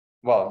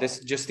 well, this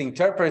just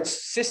interprets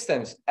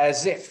systems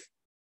as if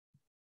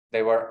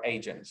they were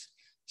agents.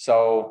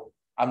 So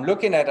I'm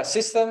looking at a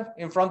system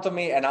in front of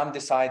me and I'm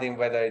deciding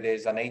whether it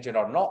is an agent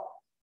or not.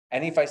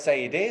 And if I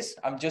say it is,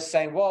 I'm just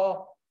saying,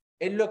 well,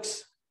 it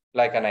looks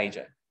like an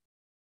agent.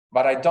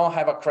 But I don't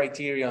have a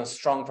criterion,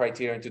 strong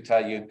criterion to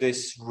tell you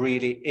this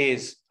really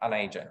is an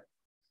agent.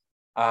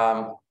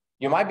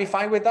 You might be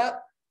fine with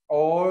that,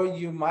 or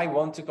you might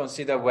want to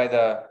consider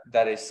whether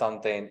that is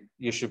something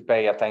you should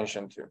pay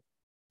attention to.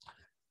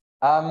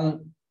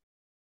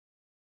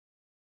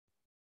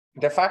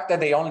 The fact that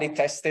they only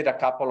tested a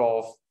couple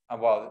of,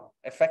 well,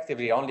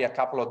 effectively only a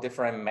couple of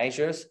different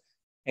measures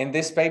in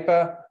this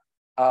paper,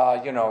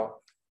 you know,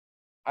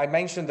 I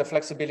mentioned the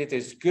flexibility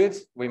is good.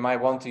 We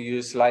might want to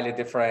use slightly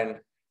different,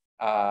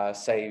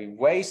 say,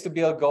 ways to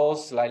build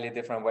goals, slightly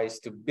different ways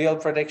to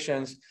build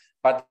predictions.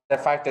 But the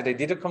fact that they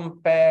didn't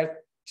compare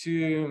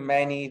too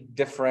many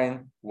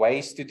different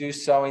ways to do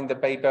so in the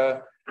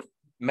paper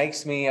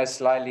makes me a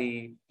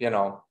slightly, you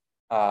know,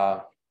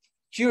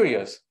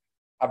 curious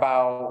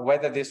about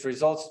whether these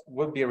results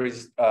would be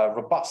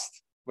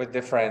robust with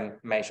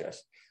different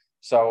measures.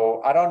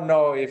 So I don't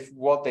know if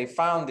what they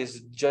found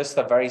is just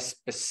a very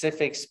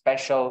specific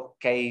special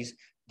case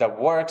that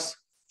works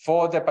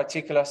for the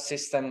particular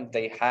system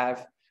they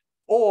have,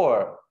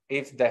 or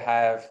if they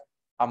have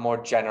a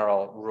more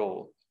general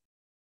rule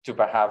to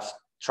perhaps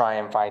try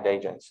and find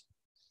agents.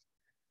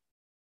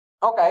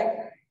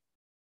 Okay,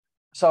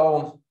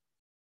 so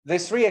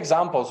these three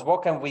examples,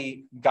 what can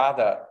we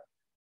gather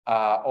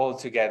all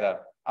together?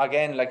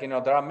 Again, like, you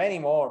know, there are many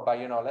more, but,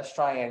 you know, let's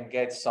try and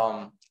get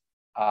some,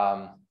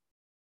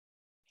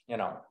 you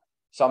know,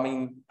 some,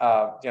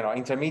 you know,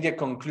 intermediate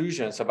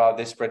conclusions about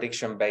these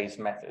prediction-based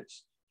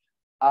methods.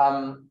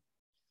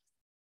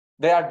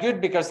 They are good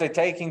because they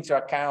take into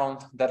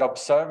account that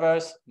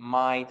observers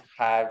might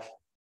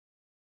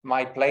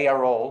play a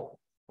role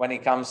when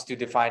it comes to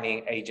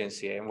defining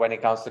agency and when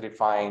it comes to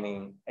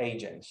defining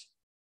agents.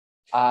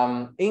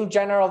 In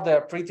general,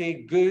 they're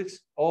pretty good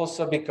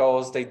also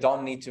because they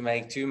don't need to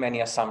make too many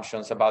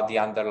assumptions about the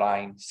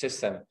underlying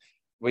system.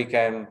 We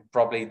can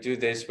probably do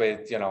this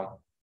with, you know,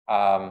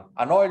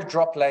 an oil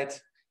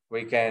droplet.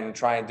 We can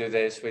try and do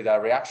this with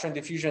a reaction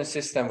diffusion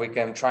system. We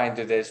can try and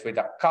do this with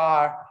a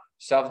car,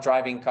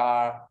 self-driving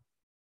car.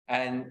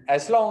 And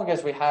as long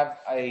as we have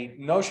a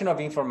notion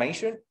of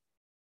information,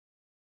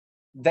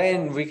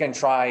 then we can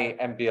try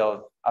and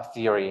build a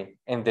theory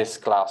in this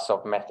class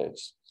of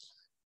methods.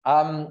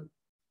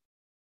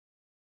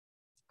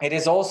 It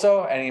is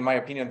also, and in my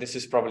opinion, this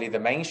is probably the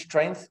main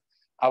strength,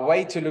 a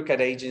way to look at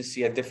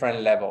agency at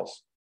different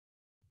levels.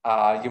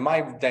 You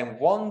might then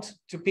want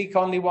to pick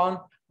only one,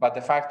 but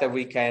the fact that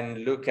we can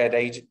look at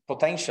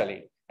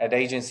potentially at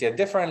agency at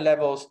different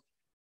levels,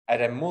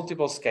 at a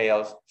multiple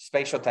scales,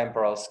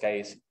 spatial-temporal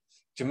scales,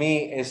 to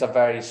me is a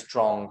very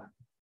strong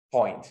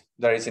point.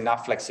 There is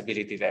enough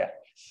flexibility there.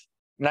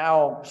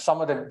 Now,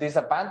 some of the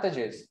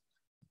disadvantages.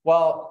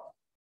 Well,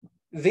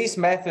 these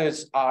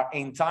methods are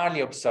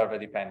entirely observer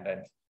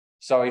dependent.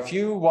 So if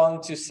you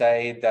want to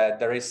say that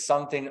there is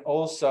something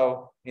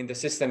also in the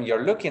system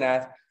you're looking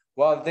at,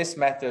 well, these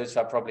methods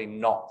are probably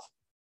not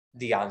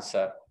the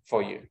answer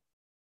for you.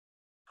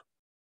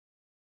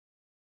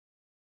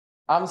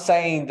 I'm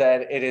saying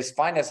that it is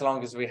fine as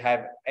long as we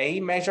have a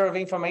measure of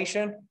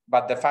information,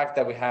 but the fact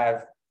that we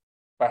have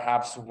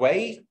perhaps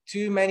way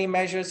too many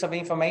measures of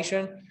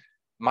information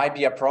might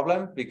be a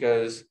problem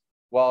because,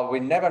 well,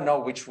 we never know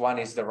which one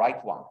is the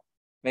right one.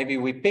 Maybe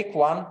we pick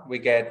one, we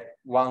get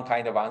one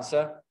kind of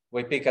answer.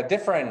 We pick a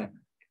different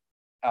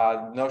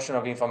notion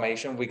of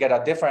information, we get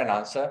a different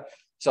answer.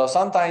 So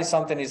sometimes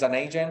something is an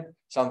agent,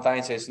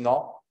 sometimes it's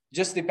not,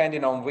 just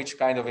depending on which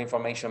kind of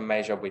information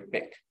measure we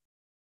pick.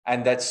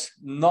 And that's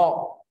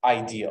not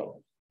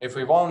ideal. If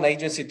we want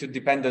agency to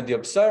depend on the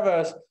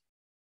observers,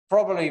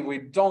 probably we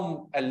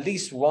don't at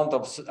least want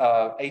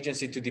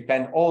agency to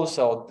depend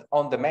also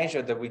on the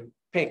measure that we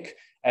pick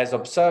as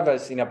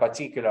observers in a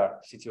particular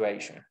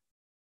situation.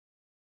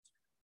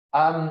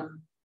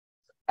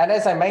 And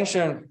as I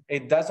mentioned,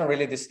 it doesn't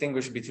really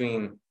distinguish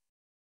between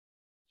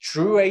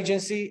true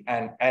agency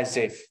and as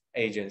if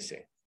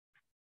agency.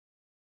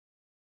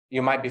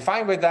 You might be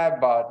fine with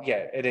that, but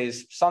yeah, it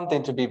is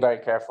something to be very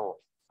careful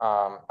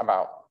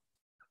about.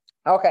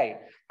 Okay,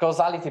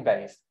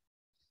 causality-based.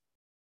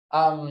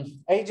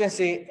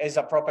 Agency is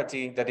a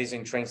property that is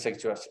intrinsic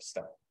to a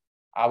system.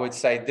 I would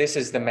say this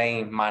is the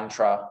main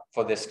mantra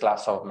for this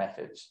class of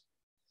methods.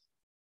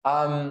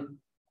 The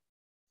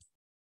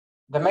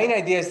main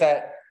idea is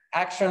that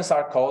actions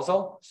are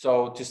causal.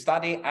 So to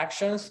study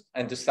actions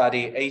and to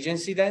study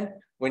agency, then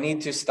we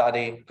need to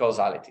study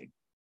causality.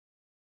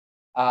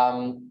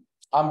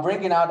 I'm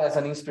bringing out as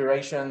an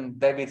inspiration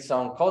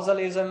Davidson's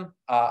causalism.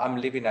 I'm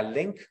leaving a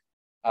link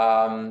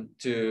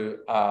to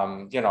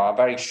a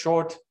very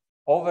short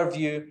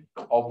overview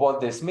of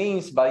what this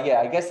means. But yeah,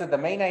 I guess that the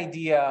main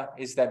idea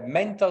is that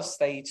mental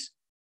states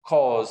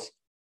cause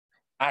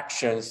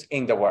actions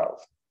in the world.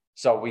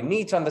 So we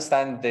need to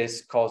understand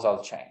this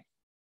causal chain.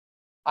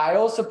 I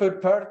also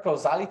put paired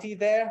causality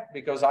there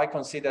because I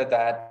consider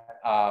that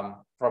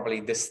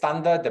probably the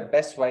standard, the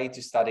best way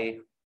to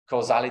study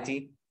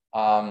causality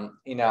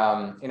in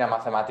a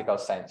mathematical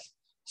sense.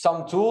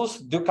 Some tools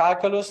do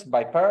calculus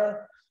by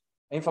pair,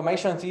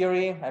 information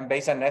theory and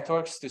Bayesian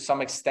networks to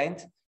some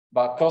extent,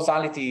 but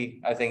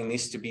causality, I think,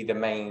 needs to be the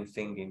main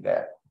thing in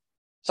there.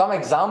 Some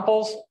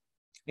examples: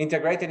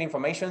 integrated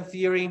information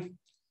theory,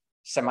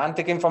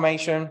 semantic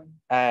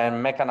information,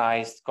 and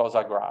mechanized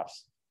causal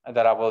graphs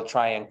that I will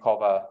try and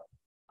cover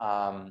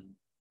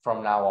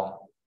from now on.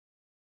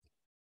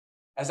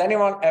 Has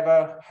anyone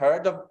ever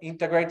heard of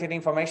integrated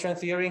information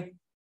theory?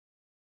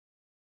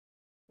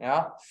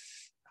 Yeah.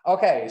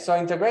 Okay, so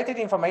integrated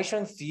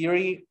information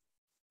theory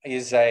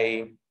is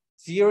a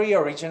theory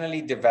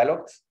originally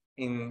developed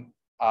in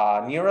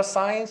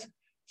neuroscience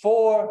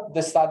for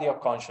the study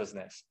of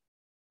consciousness.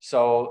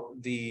 So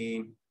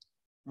the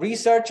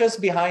researchers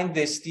behind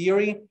this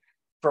theory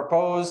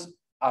propose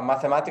a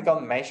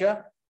mathematical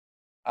measure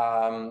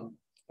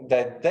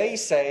that they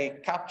say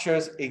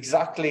captures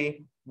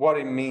exactly what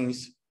it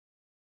means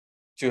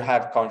to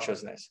have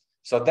consciousness.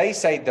 So they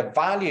say the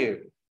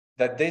value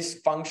that this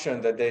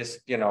function, that this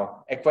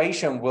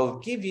equation will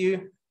give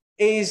you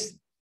is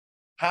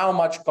how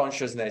much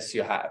consciousness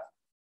you have.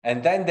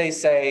 And then they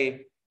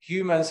say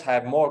humans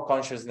have more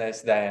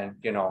consciousness than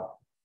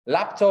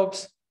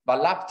laptops,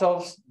 but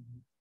laptops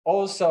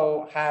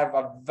also have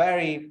a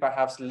very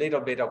perhaps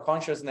little bit of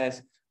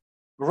consciousness.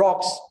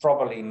 Rocks,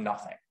 probably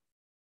nothing.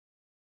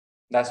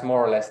 That's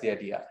more or less the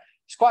idea.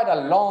 It's quite a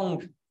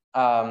long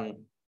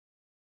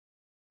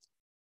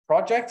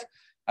project.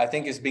 I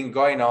think it's been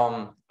going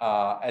on,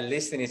 at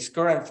least in its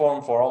current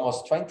form, for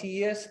almost 20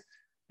 years.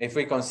 If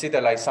we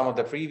consider like some of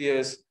the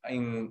previous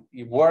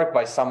work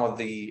by some of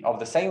the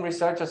same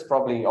researchers,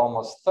 probably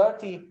almost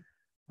 30.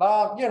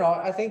 But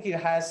I think it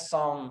has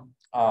some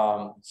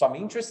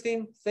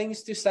interesting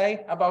things to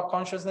say about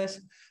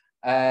consciousness.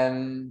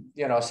 And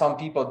some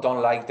people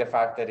don't like the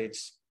fact that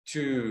it's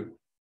too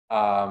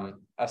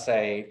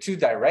too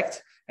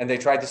direct, and they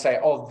try to say,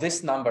 oh,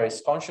 this number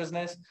is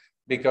consciousness,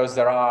 because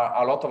there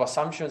are a lot of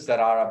assumptions that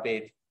are a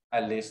bit,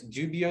 at least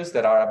dubious,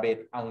 that are a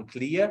bit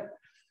unclear.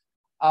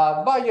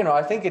 But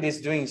I think it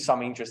is doing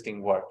some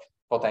interesting work,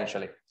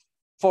 potentially.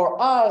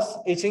 For us,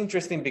 it's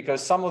interesting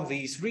because some of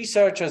these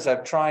researchers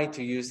have tried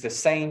to use the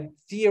same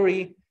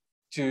theory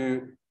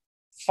to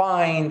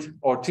find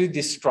or to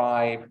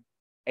describe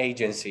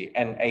agency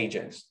and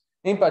agents.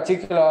 In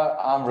particular,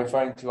 I'm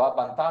referring to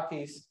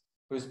Abantakis,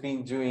 who's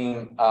been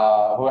doing,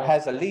 who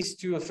has at least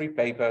 2 or 3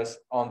 papers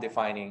on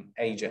defining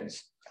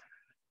agents.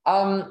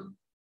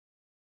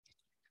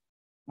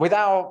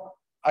 Without,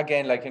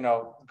 again,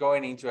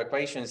 going into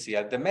equations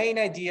here, the main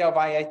idea of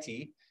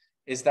IIT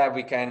is that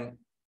we can,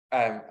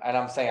 and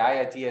I'm saying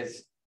IIT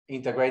is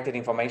integrated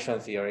information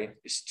theory.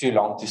 It's too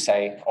long to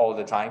say all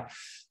the time.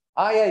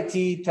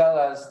 IIT tells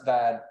us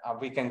that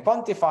we can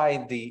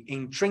quantify the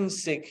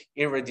intrinsic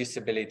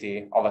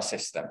irreducibility of a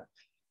system.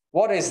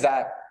 What is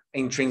that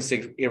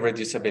intrinsic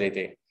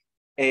irreducibility?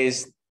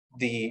 Is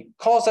the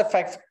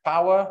cause-effect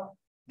power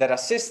that a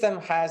system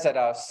has at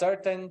a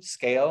certain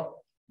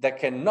scale that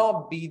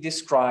cannot be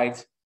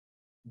described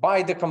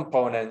by the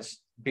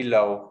components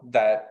below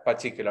that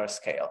particular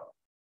scale.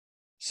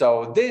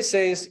 So this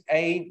is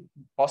a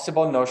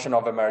possible notion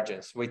of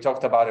emergence. We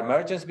talked about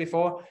emergence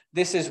before.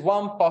 This is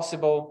one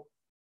possible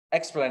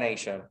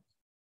explanation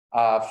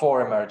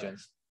for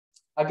emergence.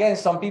 Again,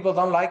 some people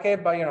don't like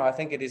it, but I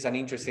think it is an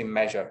interesting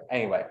measure.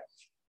 Anyway,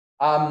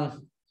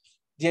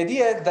 the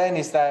idea then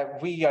is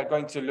that we are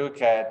going to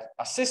look at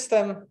a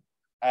system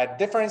at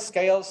different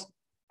scales,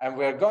 and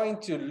we're going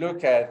to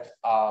look at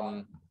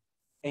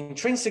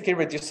intrinsic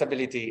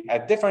irreducibility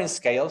at different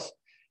scales,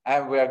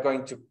 and we are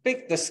going to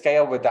pick the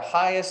scale with the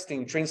highest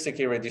intrinsic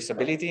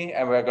irreducibility,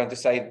 and we're going to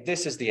say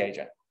this is the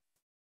agent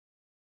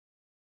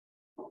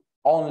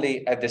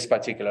only at this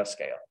particular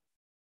scale.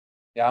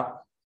 Yeah.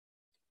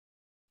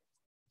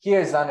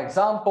 Here's an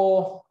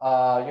example.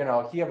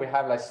 Here we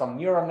have like some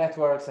neural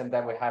networks, and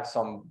then we have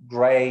some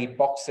gray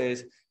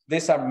boxes.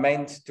 These are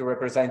meant to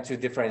represent two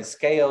different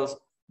scales,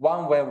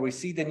 one where we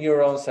see the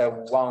neurons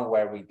and one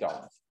where we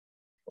don't.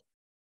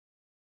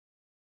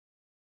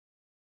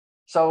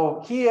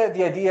 So here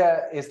the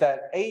idea is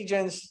that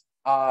agents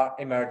are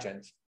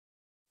emergent,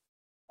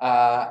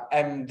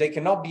 and they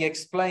cannot be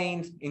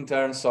explained in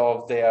terms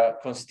of their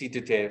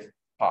constitutive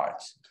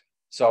parts.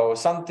 So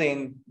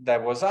something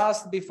that was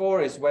asked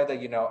before is whether,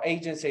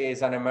 agency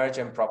is an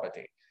emergent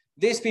property.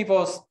 These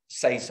people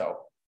say so.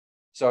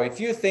 So if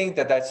you think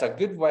that that's a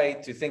good way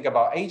to think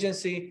about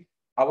agency,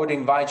 I would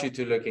invite you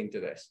to look into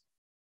this.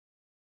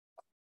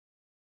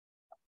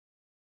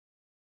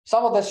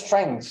 Some of the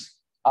strengths.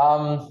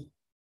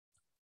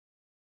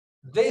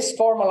 This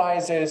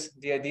formalizes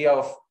the idea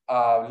of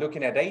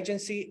looking at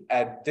agency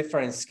at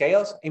different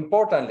scales.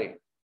 Importantly,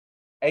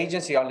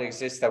 agency only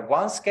exists at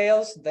one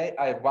scale,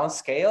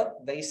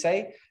 they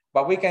say,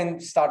 but we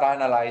can start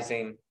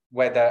analyzing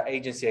whether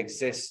agency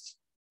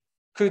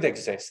could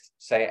exist,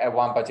 say, at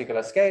one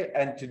particular scale.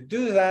 And to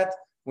do that,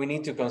 we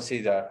need to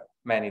consider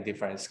many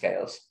different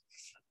scales.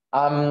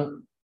 It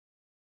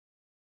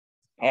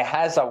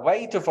has a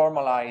way to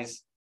formalize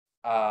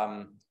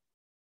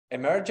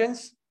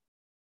emergence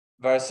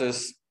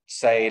versus,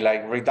 say,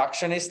 like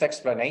reductionist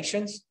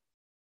explanations.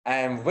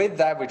 And with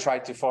that, we try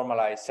to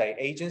formalize, say,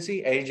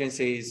 agency.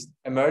 Agency is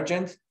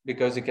emergent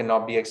because it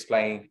cannot be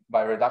explained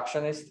by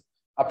reductionist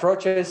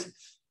approaches.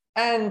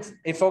 And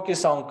it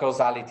focuses on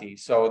causality.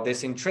 So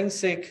this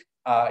intrinsic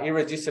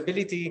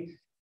irreducibility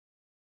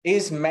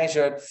is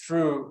measured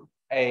through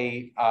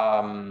a,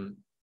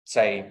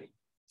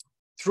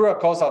 through a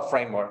causal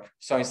framework.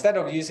 So instead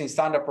of using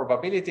standard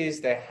probabilities,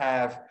 they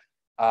have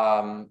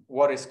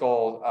what is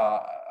called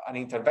an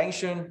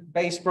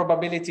intervention-based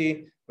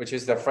probability, which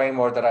is the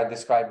framework that I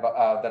described,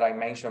 that I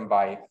mentioned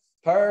by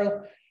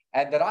Pearl,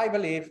 and that I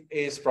believe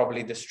is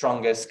probably the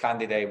strongest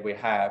candidate we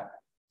have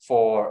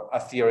for a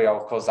theory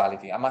of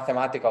causality, a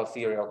mathematical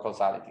theory of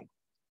causality.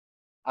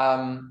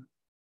 Some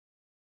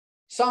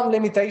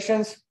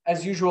limitations,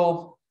 as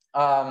usual,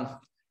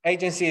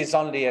 agency is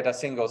only at a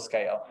single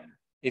scale.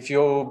 If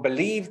you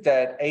believe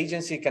that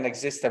agency can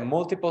exist at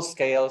multiple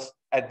scales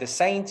at the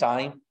same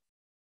time,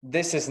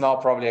 this is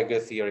not probably a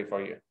good theory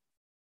for you.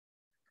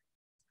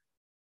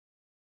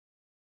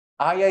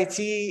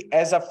 IIT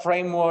as a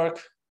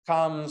framework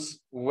comes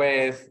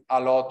with a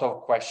lot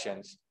of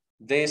questions.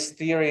 This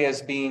theory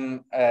has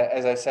been,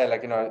 as I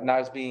said, now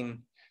it's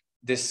been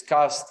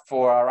discussed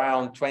for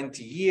around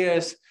 20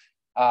 years.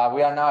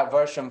 We are now at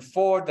version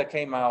 4 that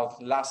came out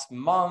last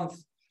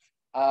month.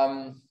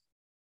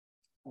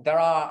 There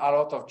are a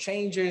lot of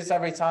changes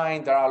every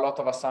time. There are a lot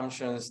of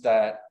assumptions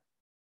that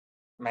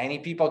many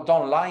people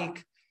don't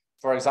like.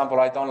 For example,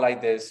 I don't like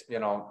this,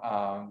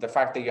 the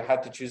fact that you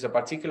had to choose a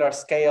particular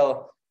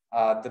scale.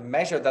 The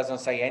measure doesn't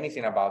say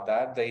anything about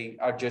that. They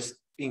are just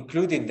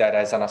including that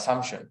as an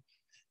assumption.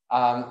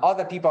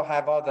 Other people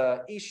have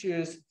other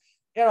issues.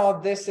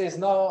 This is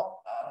not,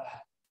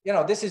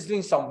 this is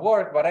doing some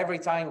work, but every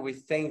time we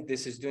think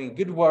this is doing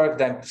good work,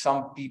 then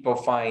some people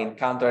find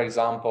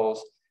counterexamples.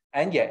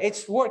 And yeah,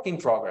 it's work in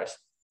progress.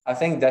 I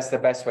think that's the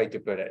best way to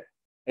put it.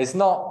 It's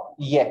not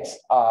yet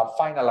a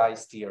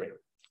finalized theory.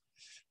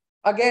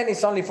 Again,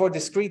 it's only for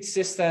discrete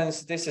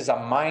systems. This is a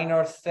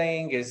minor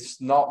thing.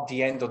 It's not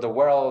the end of the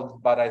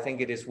world, but I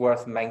think it is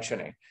worth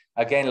mentioning.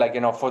 Again,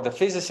 for the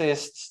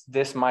physicists,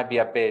 this might be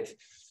a bit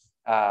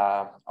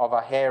of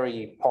a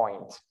hairy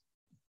point.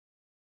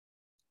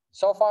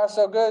 So far,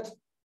 so good.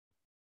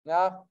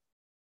 Yeah.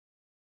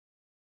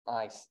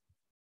 Nice.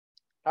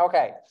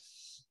 Okay.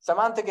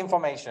 Semantic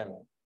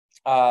information.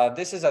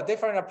 This is a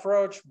different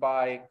approach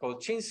by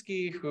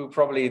Kolchinsky, who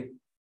probably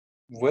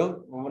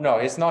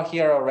it's not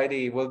here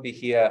already. It will be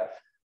here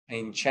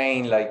in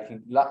CHAIN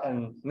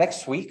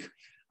next week,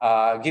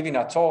 giving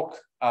a talk,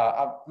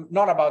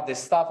 not about this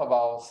stuff,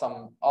 about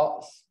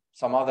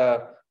some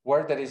other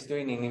work that he's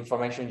doing in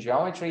information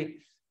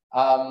geometry.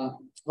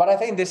 But I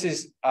think this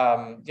is,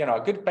 a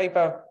good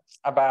paper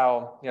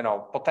about,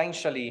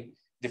 potentially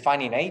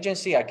defining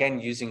agency, again,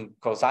 using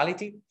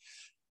causality.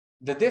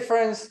 The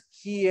difference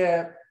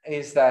here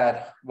is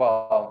that,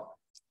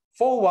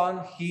 for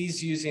one,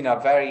 he's using a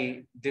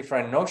very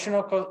different notion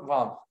of,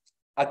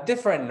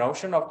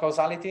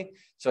 causality.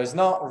 So it's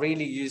not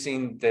really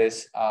using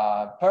this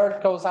Pearl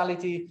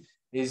causality.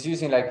 is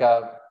using like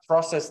a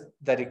process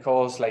that it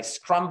calls like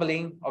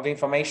scrambling of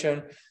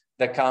information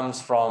that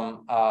comes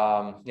from,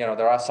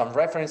 there are some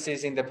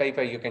references in the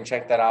paper, you can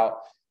check that out.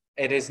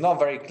 It is not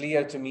very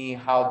clear to me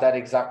how that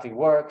exactly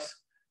works,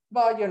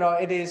 but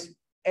it is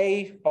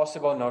a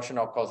possible notion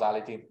of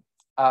causality.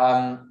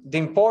 The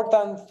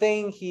important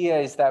thing here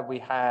is that we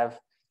have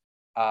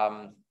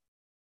a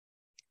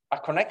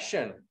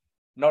connection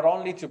not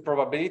only to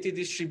probability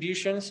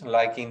distributions,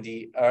 like in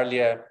the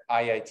earlier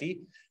IIT,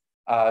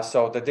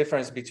 so the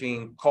difference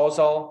between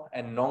causal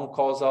and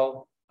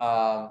non-causal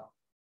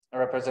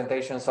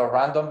representations of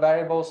random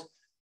variables.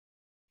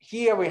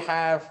 Here we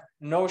have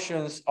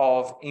notions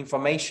of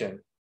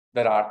information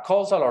that are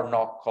causal or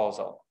not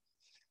causal.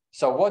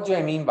 So what do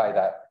I mean by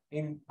that?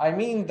 I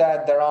mean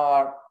that there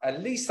are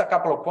at least a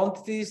couple of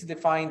quantities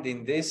defined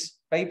in this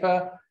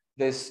paper.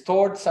 There's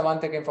stored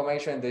semantic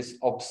information, there's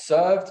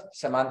observed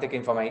semantic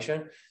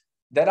information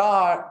that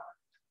are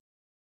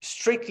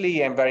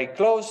strictly and very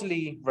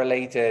closely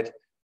related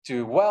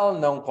to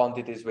well-known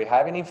quantities we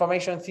have in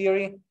information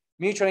theory,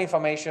 mutual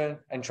information,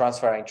 and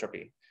transfer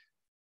entropy.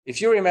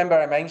 If you remember,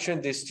 I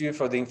mentioned this too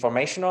for the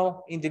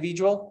informational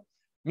individual.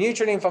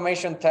 Mutual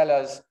information tell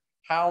us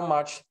how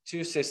much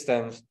two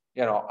systems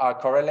are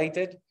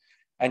correlated,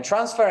 and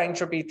transfer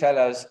entropy tell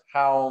us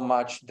how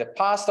much the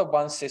past of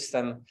one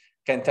system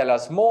can tell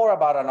us more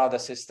about another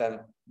system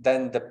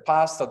than the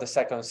past of the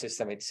second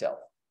system itself.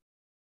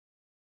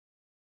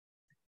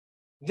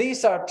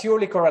 These are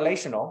purely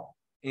correlational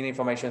in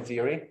information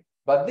theory,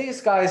 but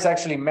these guys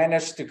actually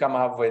managed to come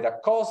up with a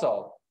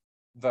causal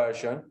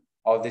version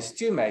of these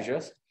two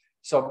measures.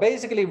 So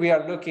basically, we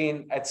are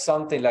looking at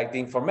something like the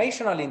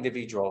informational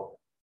individual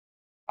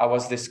I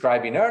was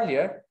describing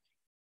earlier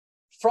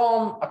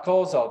from a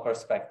causal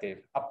perspective,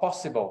 a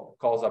possible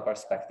causal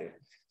perspective.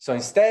 So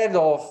instead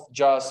of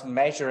just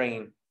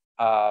measuring,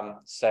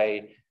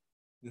 say,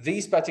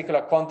 these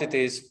particular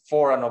quantities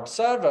for an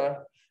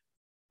observer,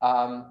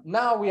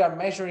 now we are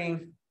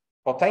measuring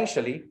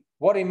potentially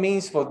what it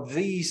means for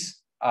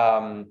these,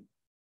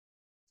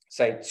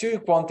 say, two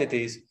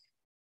quantities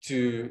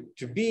to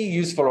be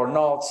useful or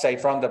not, say,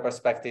 from the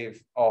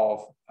perspective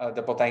of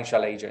the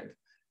potential agent.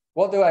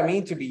 What do I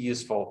mean to be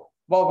useful?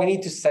 Well, we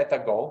need to set a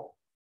goal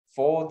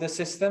for the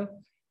system.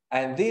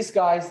 And these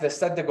guys, they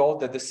set the goal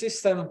that the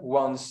system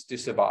wants to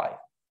survive.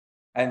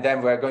 And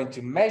then we're going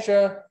to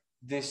measure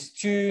these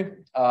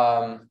two,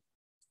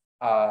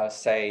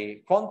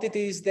 say,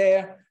 quantities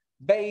there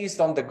based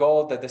on the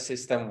goal that the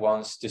system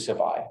wants to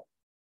survive.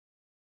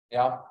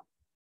 Yeah.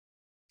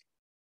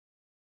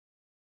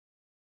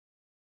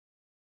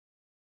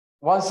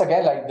 Once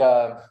again, like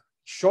the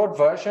short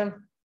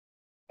version,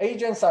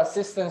 agents are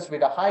systems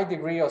with a high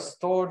degree of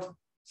stored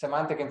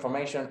semantic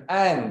information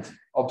and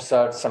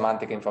observed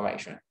semantic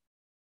information.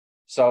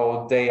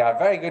 So they are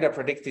very good at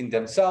predicting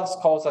themselves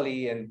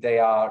causally, and they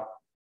are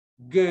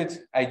good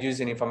at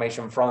using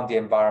information from the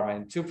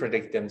environment to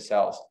predict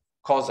themselves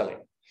causally.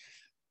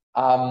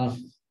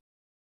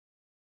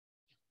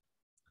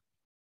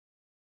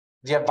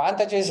 The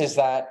advantages is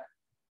that,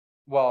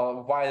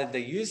 well, while they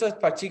use a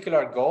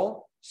particular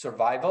goal,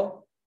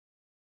 survival,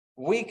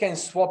 we can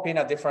swap in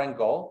a different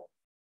goal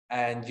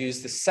and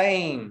use the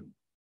same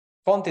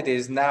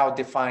quantities now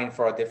defined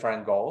for a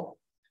different goal.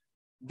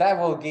 That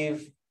will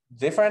give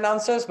different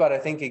answers, but I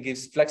think it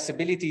gives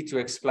flexibility to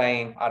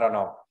explain, I don't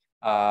know.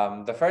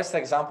 The first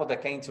example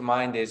that came to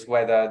mind is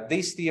whether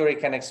this theory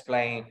can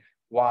explain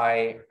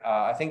why,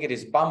 I think it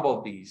is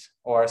bumblebees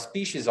or a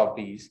species of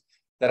bees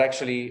that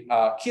actually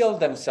kill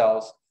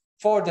themselves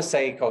for the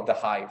sake of the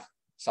hive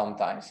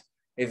sometimes.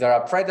 If there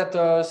are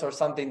predators or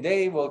something,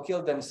 they will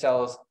kill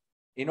themselves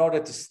in order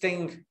to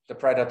sting the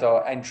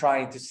predator and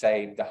trying to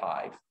save the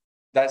hive.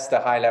 That's the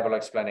high level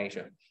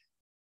explanation.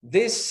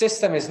 This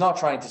system is not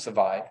trying to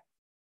survive.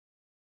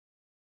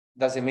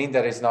 Does it mean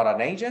that it's not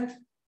an agent?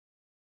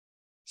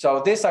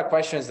 So these are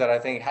questions that I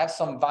think have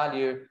some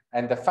value,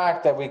 and the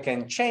fact that we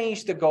can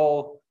change the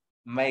goal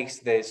makes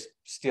this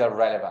still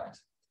relevant.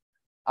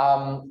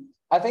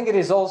 I think it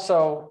is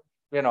also,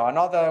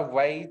 another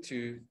way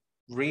to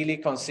really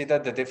consider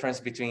the difference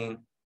between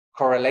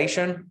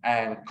correlation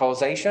and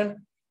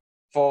causation.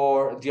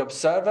 For the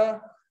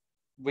observer,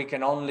 we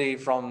can only,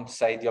 from,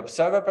 say, the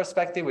observer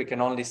perspective, we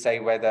can only say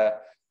whether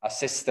a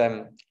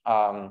system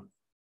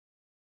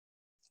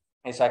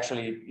is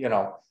actually,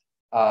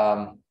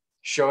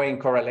 showing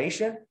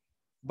correlation.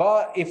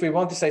 But if we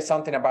want to say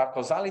something about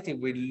causality,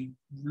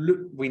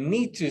 we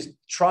need to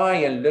try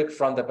and look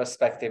from the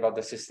perspective of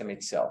the system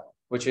itself,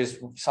 which is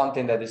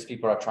something that these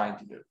people are trying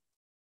to do.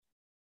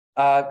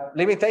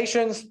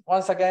 Limitations,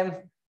 once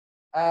again,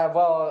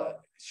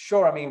 well,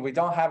 sure, I mean, we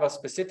don't have a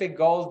specific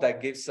goal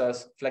that gives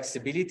us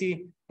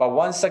flexibility, but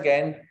once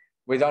again,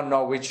 we don't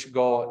know which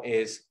goal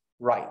is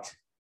right.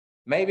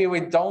 Maybe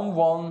we don't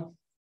want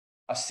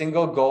a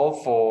single goal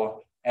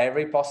for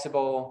every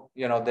possible,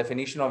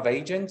 definition of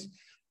agent,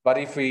 but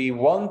if we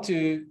want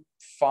to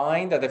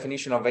find a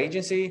definition of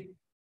agency,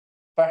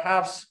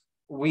 perhaps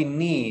we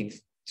need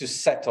to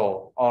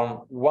settle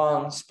on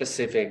one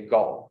specific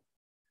goal.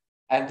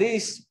 And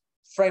this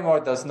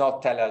framework does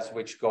not tell us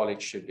which goal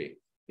it should be.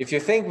 If you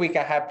think we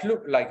can have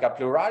like a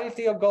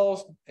plurality of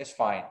goals, it's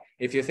fine.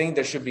 If you think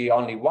there should be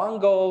only one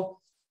goal,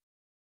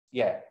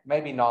 yeah,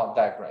 maybe not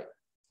that great.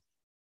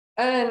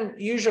 And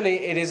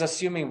usually it is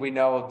assuming we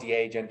know the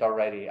agent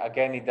already.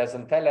 Again, it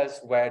doesn't tell us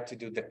where to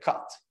do the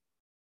cut.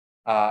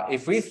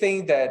 If we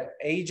think that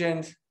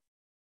agent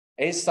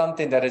is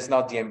something that is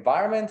not the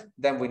environment,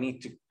 then we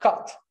need to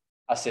cut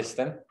a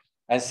system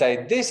and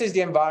say, this is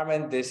the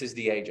environment, this is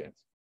the agent.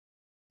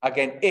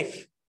 Again,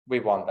 if we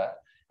want that.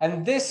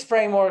 And this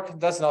framework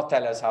does not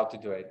tell us how to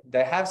do it.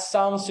 They have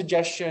some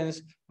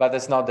suggestions, but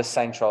it's not the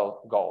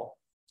central goal,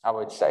 I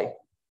would say.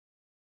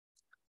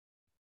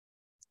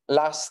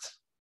 Last,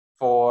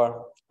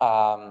 for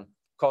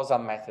causal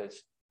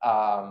methods.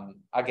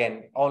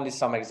 Again, only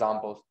some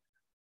examples.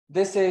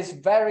 This is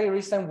very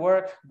recent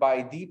work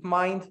by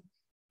DeepMind.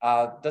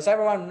 Does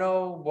everyone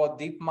know what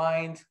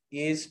DeepMind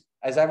is?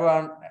 Has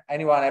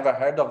anyone ever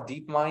heard of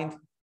DeepMind?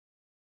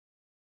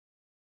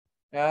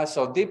 Yeah,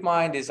 so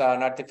DeepMind is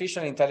an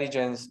artificial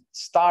intelligence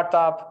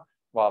startup.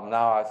 Well,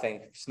 now I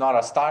think it's not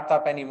a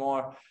startup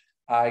anymore.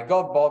 It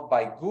got bought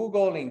by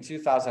Google in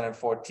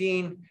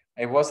 2014.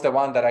 It was the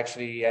one that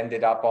actually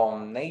ended up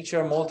on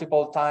Nature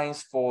multiple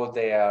times for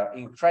their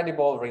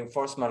incredible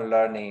reinforcement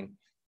learning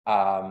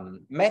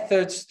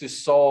methods to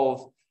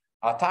solve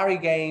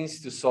Atari games,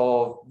 to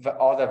solve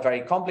other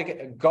very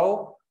complicated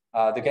Go,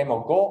 the game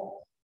of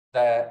Go,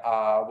 that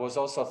was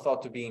also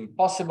thought to be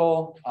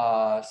impossible,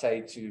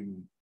 say,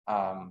 to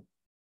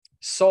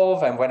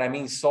solve. And when I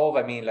mean solve,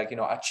 I mean, like, you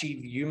know,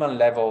 achieve human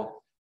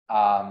level,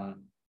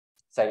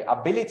 say,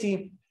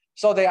 ability.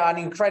 So they are an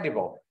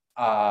incredible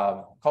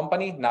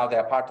company. Now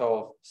they're part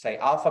of, say,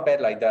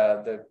 Alphabet, like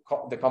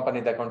the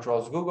company that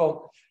controls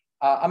Google.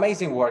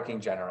 Amazing work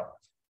in general.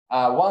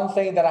 One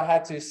thing that I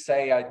had to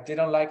say I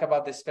didn't like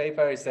about this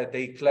paper is that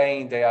they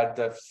claim they are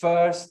the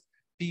first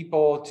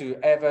people to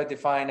ever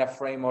define a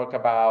framework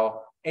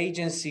about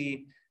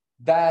agency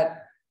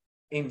that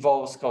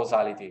involves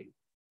causality.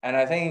 And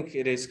I think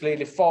it is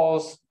clearly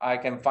false. I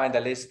can find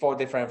at least 4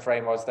 different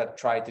frameworks that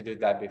tried to do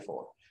that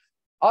before.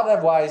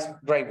 Otherwise,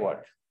 great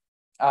work.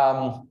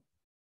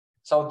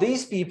 So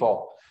these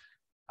people,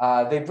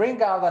 they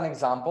bring out an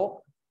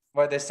example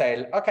where they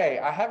say, okay,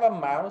 I have a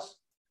mouse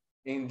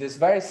in this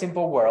very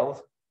simple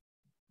world.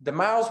 The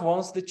mouse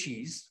wants the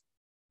cheese,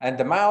 and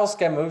the mouse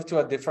can move to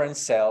a different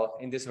cell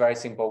in this very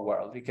simple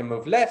world. It can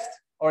move left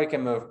or it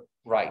can move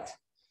right.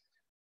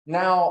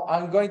 Now,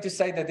 I'm going to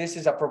say that this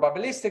is a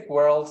probabilistic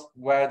world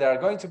where there are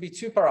going to be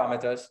 2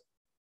 parameters.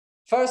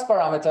 First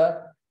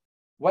parameter,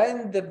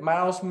 when the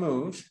mouse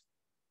moves,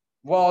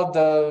 well,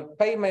 the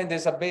pavement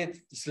is a bit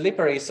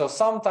slippery. So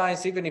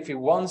sometimes, even if it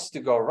wants to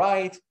go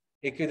right,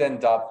 it could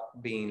end up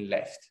being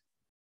left.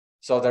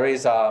 So there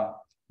is a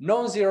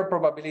non-zero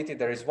probability.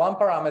 There is one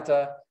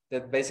parameter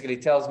that basically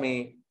tells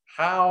me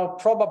how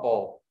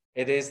probable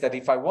it is that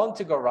if I want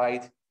to go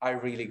right, I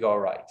really go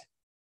right.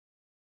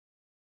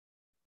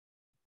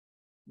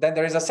 Then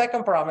there is a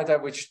second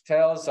parameter which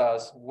tells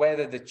us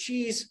whether the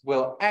cheese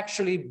will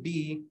actually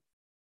be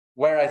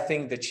where I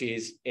think the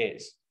cheese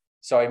is.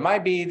 So it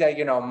might be that,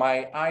 you know,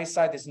 my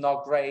eyesight is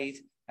not great.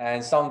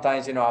 And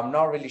sometimes, you know, I'm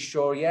not really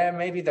sure. Yeah,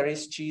 maybe there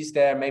is cheese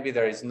there. Maybe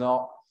there is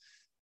not.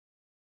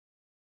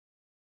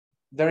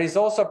 There is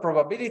also a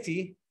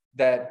probability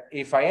that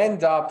if I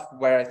end up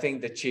where I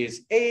think the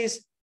cheese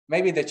is,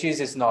 maybe the cheese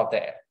is not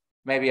there.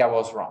 Maybe I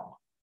was wrong.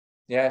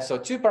 Yeah, so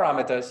 2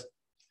 parameters.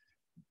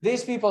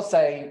 These people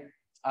say,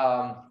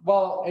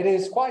 well, it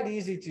is quite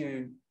easy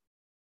to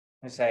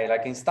say,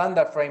 like in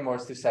standard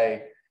frameworks, to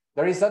say,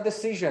 there is a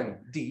decision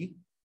D.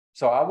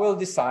 So I will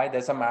decide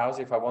as a mouse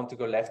if I want to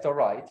go left or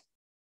right.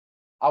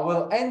 I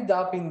will end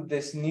up in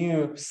this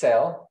new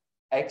cell,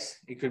 X.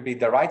 It could be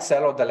the right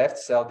cell or the left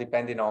cell,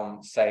 depending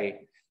on,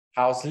 say,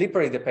 how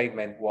slippery the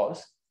pavement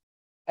was.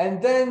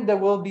 And then there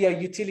will be a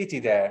utility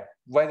there,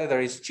 whether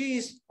there is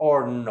cheese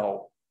or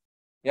no.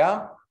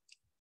 Yeah?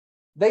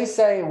 They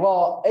say,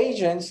 well,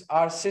 agents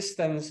are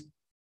systems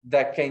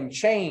that can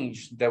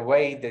change the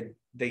way that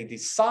they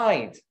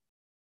decide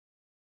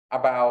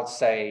about,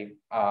 say,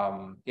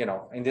 you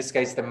know, in this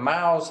case, the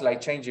mouse,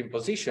 like changing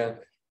position.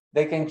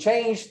 They can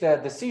change the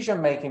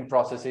decision-making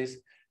processes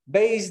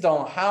based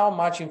on how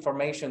much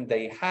information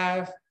they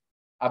have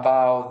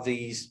about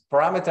these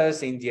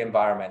parameters in the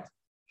environment,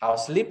 how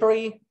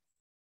slippery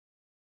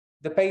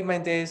the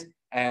pavement is,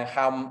 and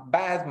how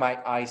bad my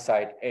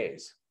eyesight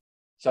is.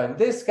 So in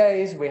this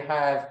case, we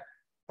have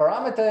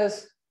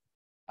parameters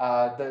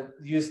that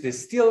use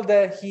this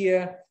tilde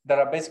here that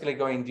are basically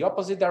going the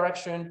opposite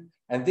direction.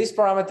 And these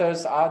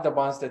parameters are the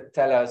ones that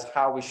tell us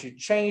how we should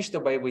change the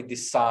way we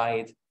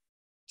decide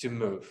to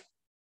move.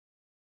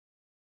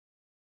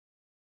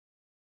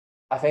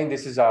 I think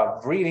this is a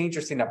really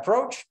interesting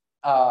approach.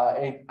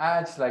 It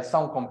adds like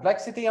some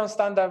complexity on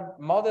standard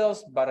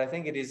models, but I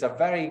think it is a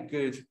very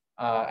good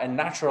and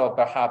natural,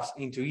 perhaps,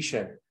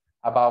 intuition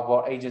about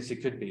what agency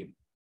could be.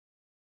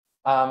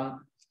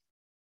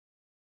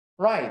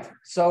 Right,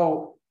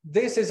 so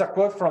this is a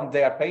quote from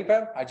their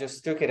paper. I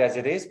just took it as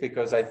it is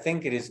because I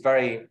think it is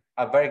very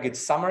a very good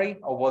summary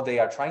of what they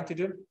are trying to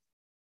do.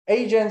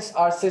 Agents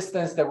are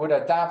systems that would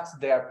adapt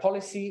their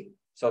policy,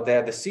 so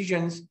their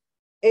decisions,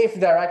 if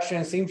their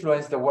actions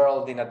influence the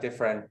world in a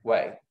different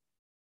way.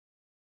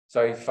 So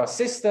if a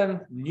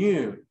system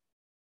knew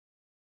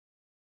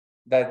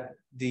that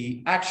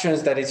the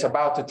actions that it's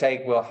about to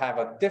take will have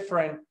a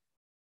different,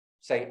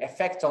 say,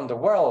 effect on the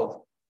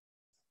world,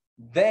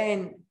 then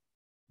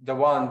the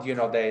one, you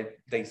know,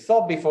 they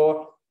thought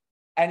before,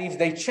 and if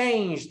they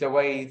change the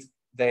way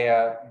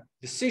their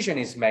decision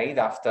is made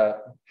after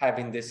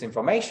having this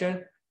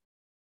information,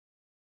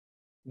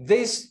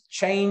 this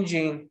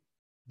changing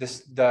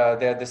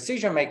their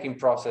decision-making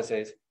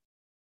processes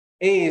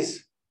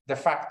is the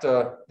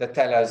factor that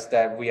tells us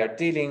that we are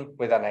dealing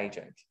with an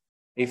agent.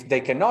 If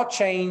they cannot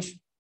change,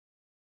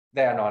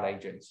 they are not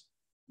agents.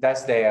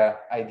 That's their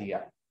idea.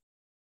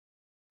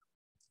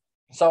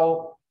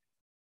 So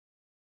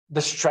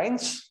the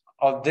strengths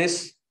of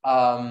this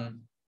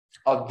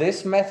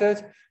method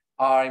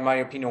are, in my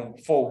opinion,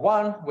 for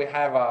one, we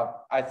have,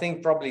 I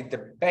think, probably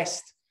the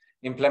best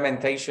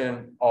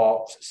implementation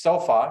of so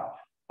far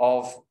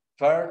of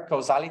per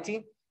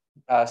causality.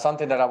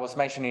 Something that I was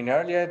mentioning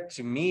earlier,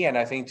 to me, and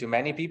I think to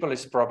many people,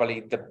 is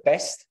probably the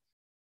best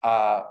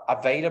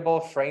available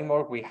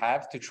framework we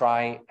have to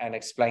try and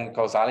explain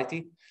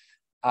causality.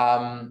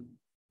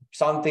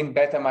 Something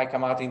better might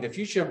come out in the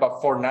future,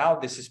 but for now,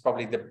 this is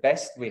probably the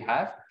best we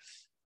have.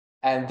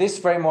 And this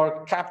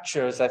framework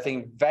captures, I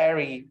think,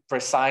 very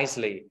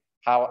precisely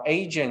how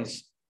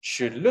agents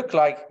should look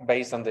like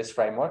based on this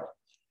framework.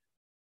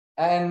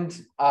 And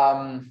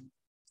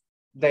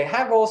they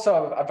have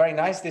also a very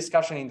nice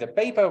discussion in the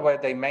paper where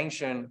they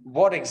mention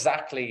what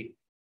exactly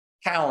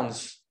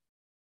counts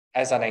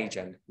as an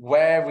agent,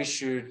 where we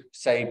should,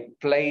 say,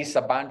 place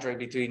a boundary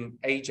between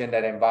agent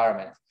and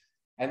environment.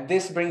 And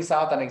this brings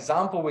out an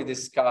example we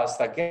discussed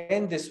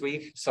again this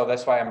week, so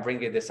that's why I'm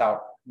bringing this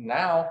out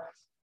now,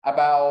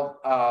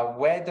 about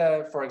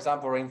whether, for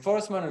example,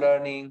 reinforcement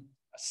learning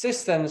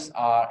systems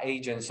are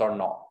agents or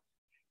not.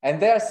 And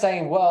they're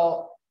saying,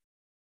 well,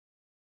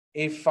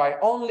 if I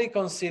only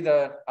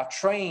consider a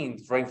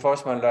trained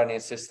reinforcement learning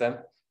system,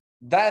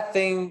 that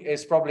thing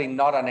is probably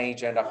not an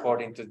agent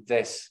according to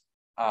this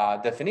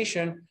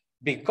definition,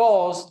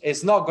 because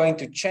it's not going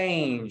to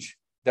change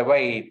the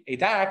way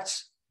it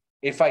acts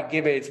if I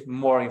give it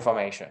more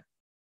information.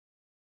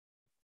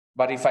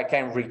 But if I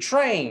can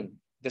retrain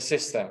the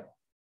system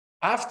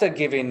after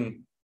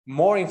giving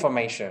more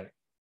information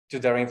to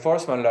the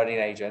reinforcement learning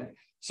agent,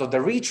 so the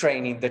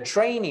retraining, the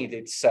training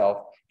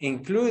itself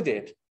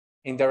included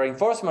in the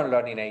reinforcement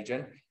learning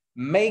agent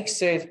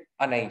makes it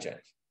an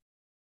agent,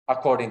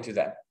 according to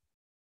them.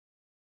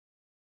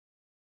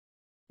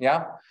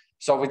 Yeah,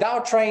 so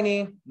without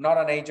training, not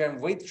an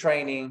agent. With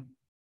training,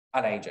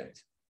 an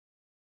agent.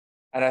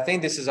 And I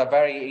think this is a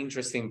very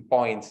interesting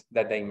point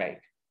that they make.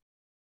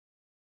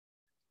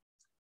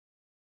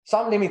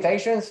 Some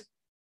limitations,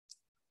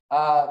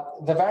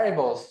 the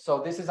variables. So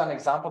this is an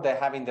example they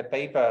have in the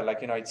paper,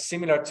 like, you know, it's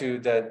similar to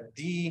the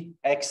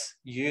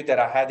DXU that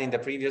I had in the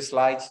previous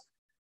slides.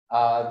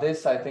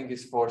 This, I think,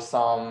 is for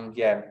some,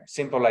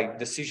 simple like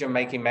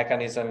decision-making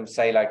mechanism,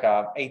 say like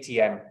a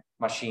ATM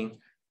machine,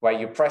 where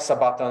you press a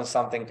button,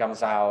 something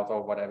comes out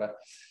or whatever.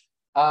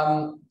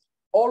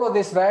 All of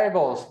these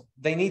variables,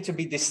 they need to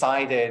be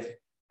decided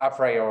a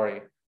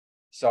priori.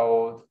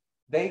 So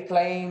they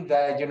claim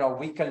that, you know,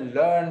 we can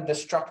learn the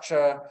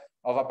structure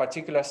of a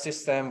particular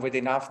system with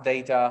enough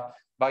data,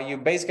 but you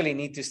basically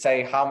need to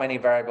say how many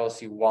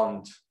variables you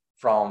want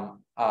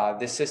from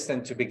the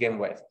system to begin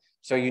with.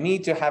 So you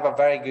need to have a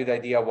very good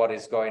idea what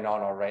is going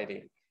on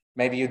already.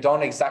 Maybe you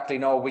don't exactly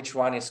know which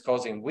one is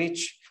causing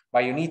which,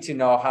 but you need to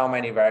know how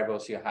many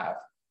variables you have.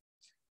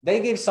 They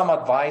give some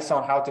advice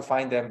on how to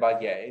find them,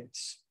 but yeah,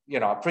 it's, you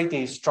know, a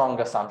pretty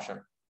strong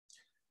assumption.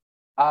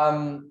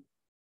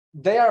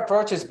 Their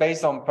approach is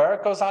based on per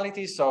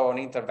causality, so on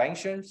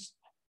interventions.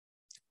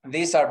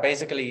 These are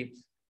basically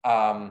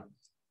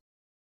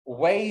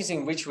ways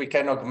in which we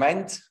can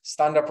augment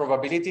standard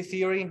probability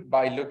theory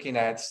by looking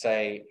at,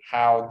 say,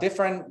 how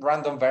different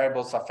random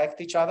variables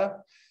affect each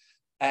other.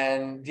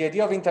 And the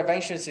idea of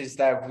interventions is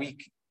that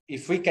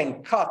if we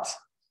can cut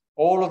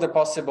all of the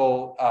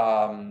possible,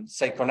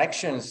 say,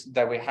 connections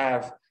that we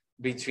have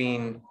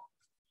between,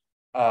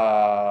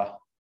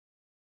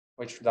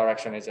 which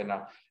direction is it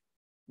now?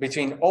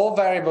 Between all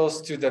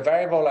variables to the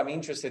variable I'm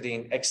interested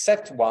in,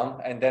 except one,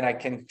 and then I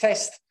can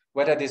test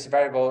whether this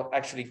variable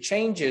actually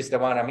changes the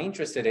one I'm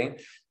interested in,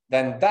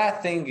 then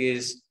that thing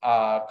is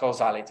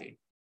causality.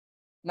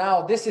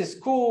 Now, this is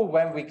cool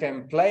when we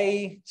can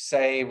play,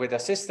 say, with a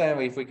system,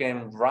 if we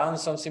can run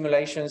some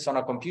simulations on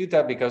a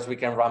computer, because we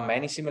can run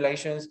many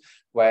simulations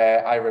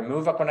where I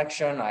remove a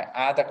connection, I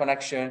add a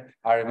connection,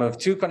 I remove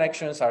 2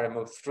 connections, I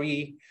remove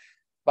 3.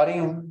 But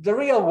in the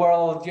real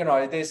world, you know,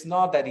 it is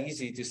not that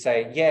easy to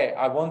say, yeah,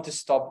 I want to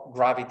stop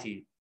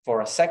gravity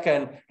for a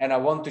second, and I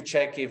want to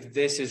check if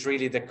this is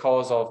really the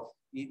cause of,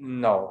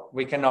 no,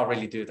 we cannot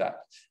really do that.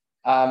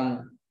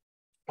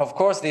 Of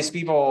course, these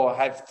people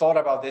have thought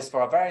about this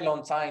for a very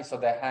long time. So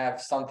they have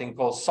something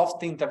called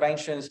soft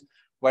interventions,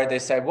 where they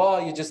say,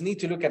 well, you just need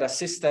to look at a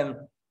system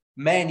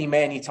many,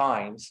 many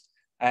times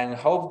and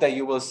hope that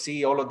you will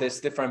see all of these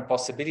different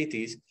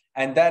possibilities.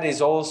 And that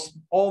is also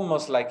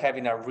almost like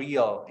having a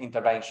real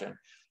intervention.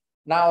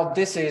 Now,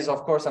 this is,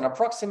 of course, an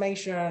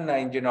approximation,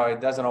 and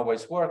it doesn't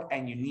always work,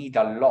 and you need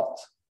a lot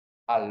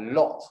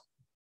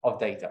of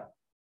data.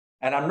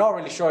 And I'm not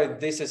really sure if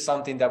this is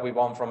something that we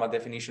want from a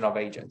definition of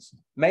agents.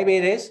 Maybe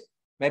it is.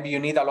 Maybe you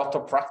need a lot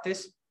of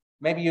practice.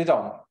 Maybe you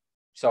don't.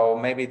 So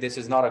maybe this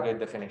is not a good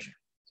definition.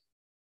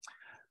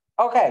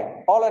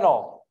 Okay, all in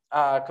all,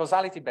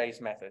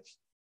 causality-based methods.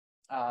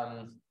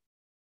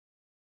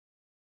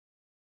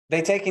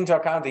 They take into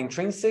account the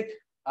intrinsic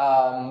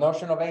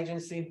notion of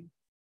agency.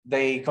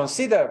 They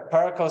consider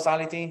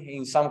per-causality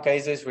in some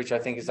cases, which I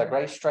think is a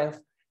great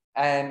strength.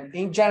 And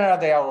in general,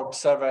 they are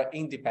observer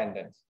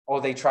independent, or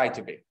they try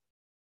to be.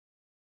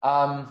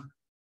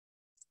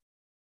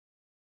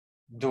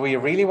 Do we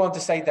really want to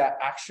say that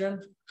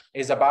action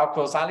is about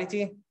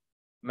causality?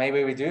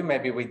 Maybe we do,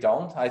 maybe we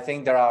don't. I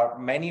think there are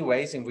many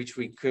ways in which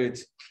we could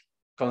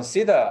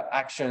consider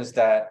actions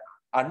that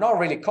are not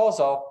really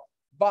causal,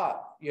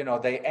 but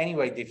they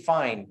anyway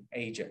define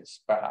agents,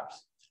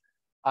 perhaps.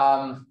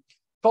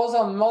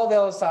 Causal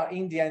models are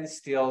in the end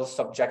still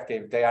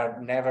subjective. They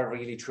are never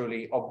really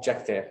truly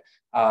objective,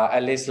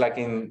 at least like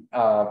in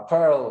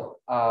Pearl's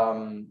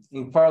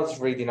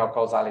reading of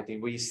causality.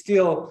 We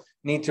still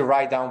need to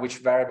write down which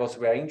variables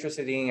we are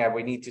interested in, and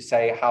we need to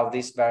say how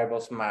these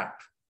variables map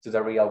to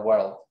the real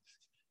world.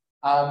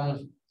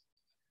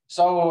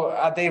 So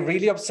are they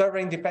really observer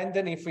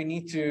independent if we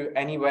need to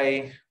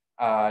anyway,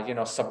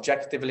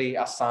 subjectively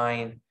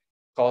assign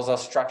causal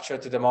structure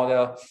to the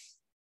model?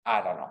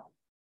 I don't know.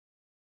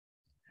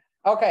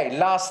 Okay,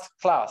 last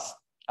class.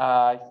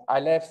 I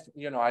left,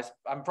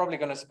 I'm probably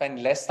going to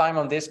spend less time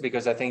on this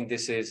because I think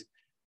this is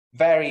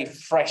very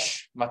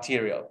fresh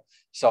material.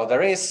 So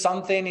there is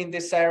something in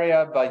this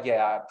area, but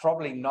yeah,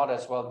 probably not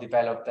as well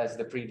developed as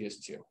the previous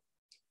two.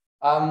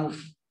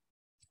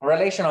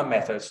 Relational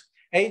methods.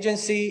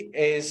 Agency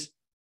is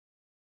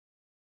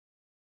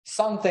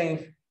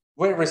something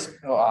with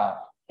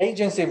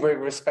agency with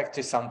respect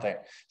to something.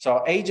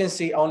 So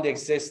agency only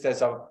exists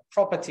as a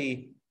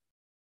property,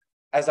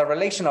 as a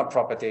relational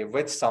property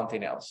with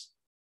something else.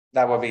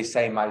 That would be,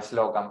 say, my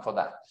slogan for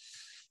that.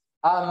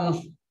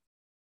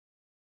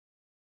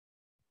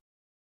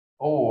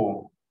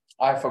 Oh,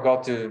 I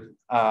forgot to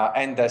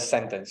end the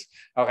sentence.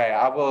 Okay,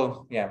 I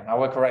will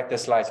correct the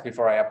slides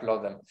before I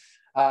upload them.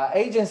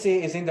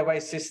 Agency is in the way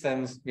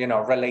systems,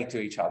 relate to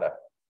each other.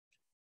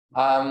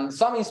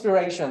 Some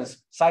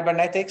inspirations,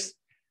 cybernetics,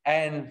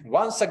 and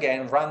once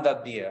again, Randall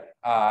Beer.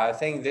 I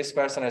think this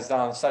person has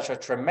done such a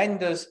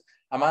tremendous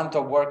amount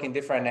of work in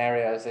different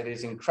areas. It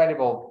is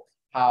incredible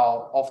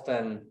how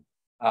often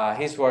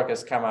his work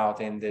has come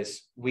out in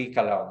this week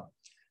alone.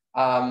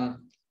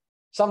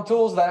 Some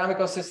tools,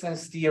 dynamical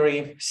systems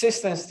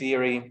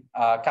theory,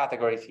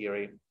 category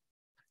theory.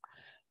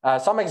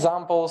 Some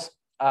examples.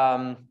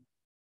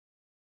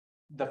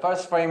 The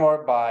first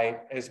framework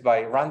is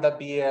by Randall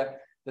Beer.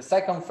 The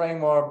second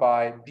framework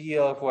by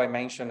Beal, who I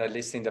mentioned at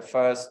least in the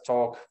first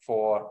talk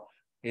for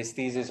his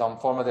thesis on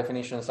formal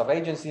definitions of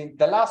agency.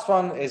 The last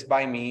one is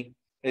by me.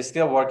 It's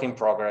still work in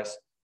progress.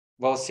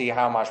 We'll see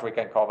how much we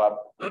can cover.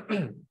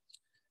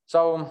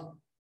 So,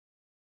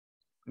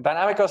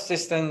 dynamical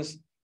systems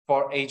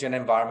for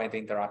agent-environment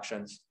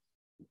interactions.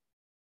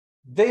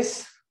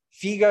 This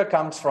figure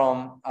comes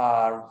from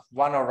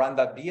one of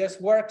Randall Beer's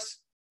works.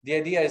 The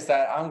idea is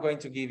that I'm going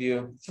to give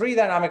you 3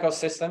 dynamical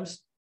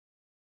systems.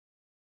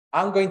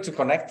 I'm going to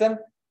connect them.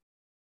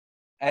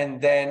 And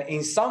then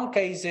in some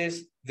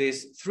cases,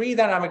 these 3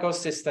 dynamical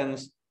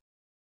systems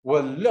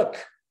will look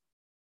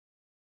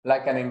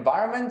like an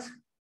environment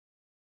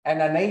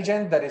and an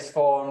agent that is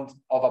formed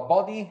of a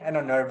body and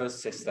a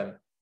nervous system.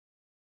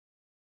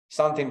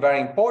 Something very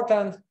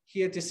important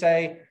here to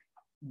say,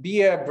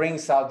 Beer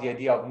brings out the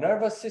idea of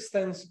nervous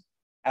systems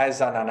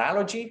as an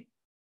analogy,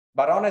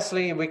 but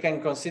honestly, we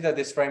can consider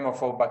this framework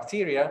for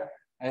bacteria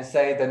and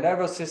say the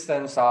nervous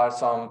systems are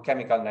some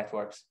chemical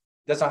networks.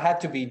 Doesn't have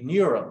to be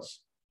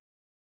neurons.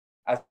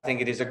 I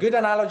think it is a good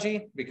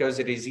analogy because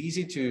it is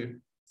easy to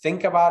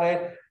think about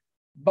it,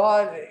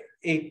 but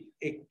it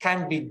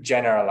can be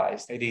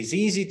generalized. It is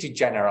easy to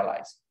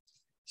generalize.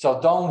 So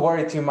don't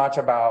worry too much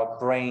about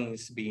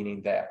brains being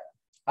in there.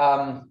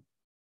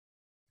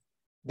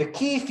 The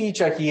key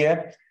feature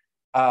here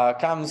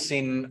comes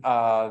in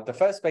the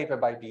first paper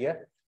by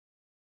Beer.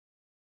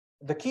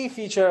 The key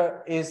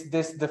feature is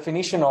this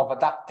definition of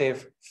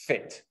adaptive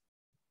fit.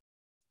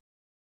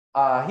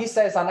 He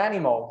says an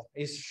animal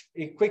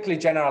it quickly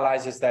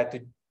generalizes that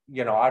to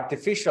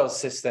artificial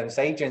systems,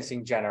 agents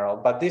in general,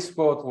 but this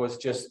quote was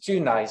just too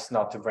nice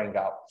not to bring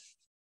out.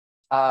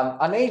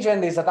 An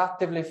agent is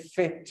adaptively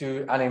fit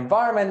to an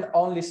environment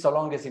only so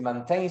long as it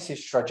maintains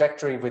its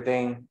trajectory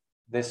within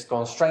this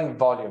constrained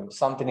volume,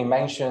 something he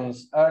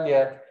mentions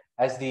earlier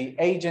as the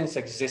agent's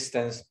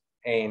existence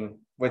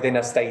within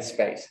a state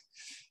space.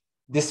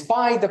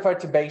 despite the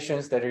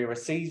perturbations that it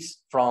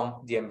receives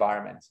from the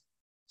environment.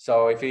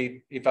 So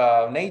if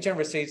an agent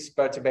receives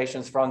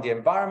perturbations from the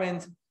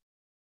environment,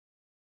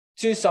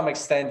 to some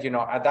extent,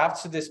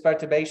 adapts to these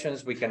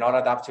perturbations, we cannot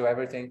adapt to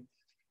everything,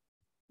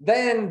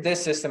 then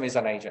this system is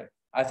an agent.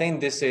 I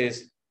think this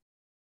is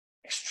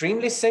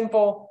extremely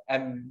simple,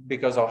 and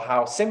because of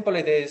how simple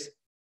it is,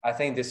 I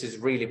think this is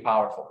really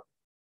powerful.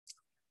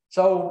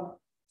 So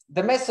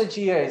the message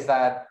here is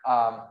that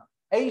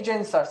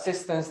agents are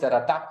systems that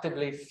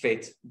adaptively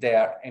fit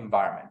their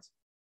environment.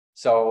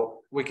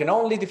 So we can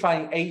only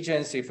define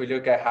agents if we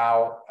look at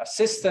how a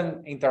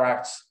system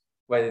interacts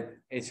with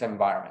its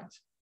environment.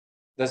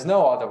 There's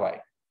no other way.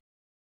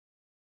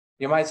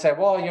 You might say,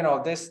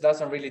 well, this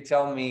doesn't really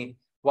tell me.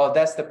 Well,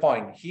 that's the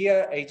point.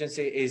 Here,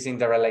 agency is in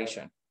the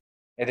relation.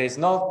 It is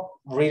not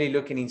really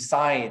looking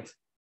inside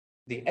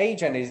the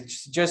agent.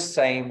 It's just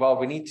saying, well,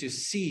 we need to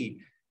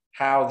see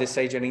how this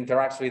agent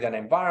interacts with an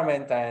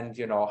environment and,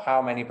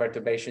 how many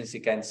perturbations it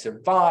can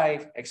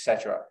survive,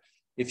 etc.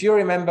 If you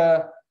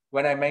remember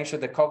when I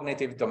mentioned the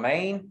cognitive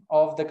domain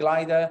of the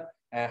glider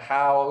and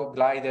how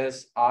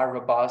gliders are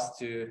robust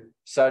to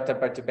certain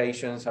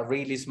perturbations, a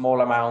really small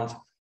amount,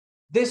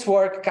 this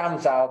work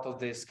comes out of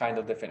this kind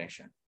of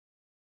definition.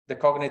 The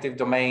cognitive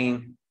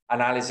domain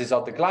analysis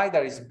of the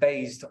glider is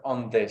based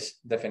on this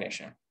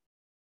definition.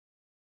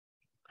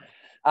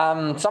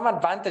 Some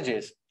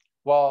advantages.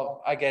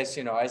 Well, I guess,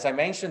 as I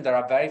mentioned, there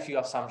are very few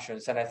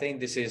assumptions, and I think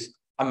this is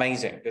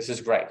amazing. This is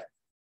great.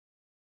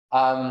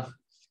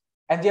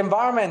 And the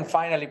environment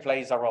finally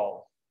plays a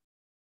role.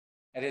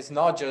 It is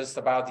not just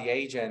about the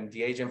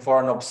agent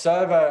for an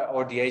observer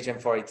or the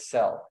agent for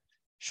itself.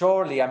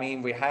 Surely,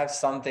 we have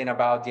something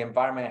about the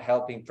environment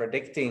helping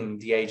predicting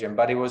the agent,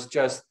 but it was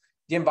just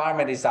the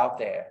environment is out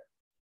there.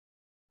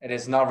 It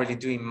is not really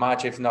doing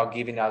much if not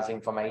giving us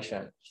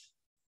information.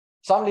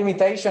 Some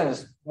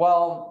limitations,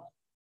 well,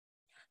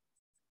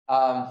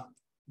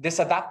 this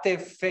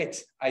adaptive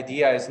fit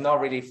idea is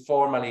not really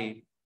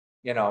formally,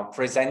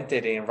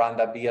 presented in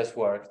Randa Bia's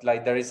work.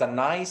 Like there is a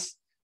nice,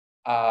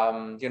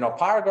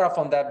 paragraph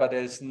on that, but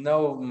there's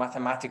no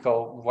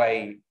mathematical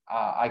way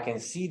I can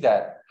see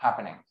that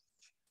happening.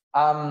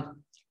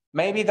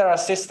 Maybe there are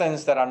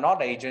systems that are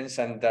not agents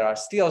and that are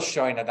still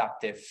showing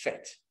adaptive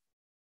fit.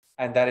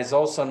 And that is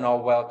also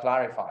not well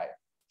clarified.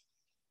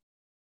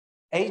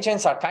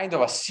 Agents are kind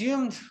of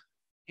assumed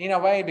in a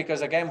way,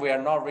 because again, we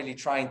are not really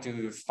trying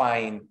to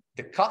find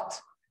the cut.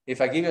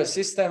 If I give you a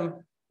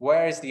system,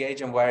 where is the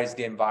agent, where is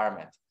the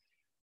environment?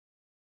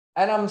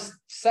 And I'm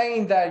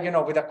saying that,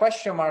 with a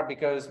question mark,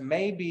 because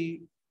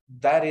maybe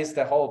that is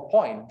the whole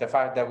point, the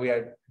fact that we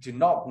do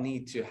not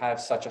need to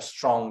have such a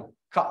strong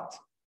cut.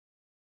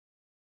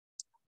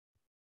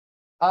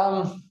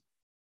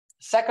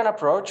 Second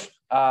approach,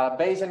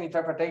 Bayesian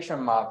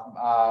interpretation map,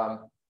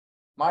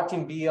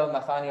 Martin Beal,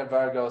 Nathaniel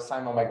Virgo,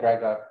 Simon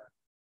McGregor.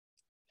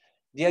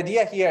 The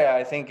idea here,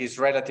 I think, is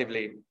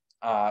relatively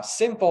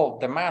simple.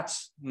 The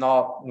maths,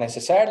 not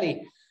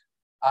necessarily.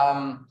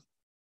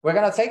 We're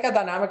going to take a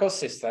dynamical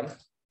system.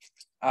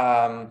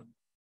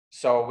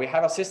 So we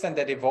have a system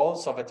that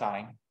evolves over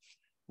time.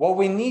 What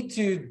we need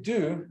to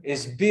do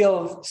is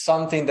build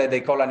something that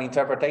they call an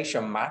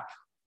interpretation map,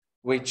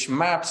 which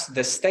maps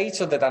the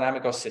states of the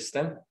dynamical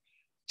system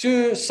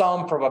to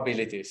some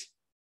probabilities.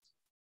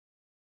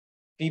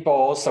 People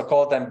also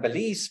call them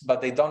beliefs, but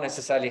they don't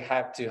necessarily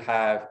have to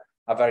have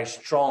a very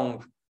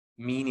strong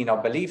meaning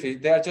of belief.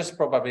 They are just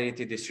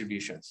probability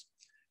distributions.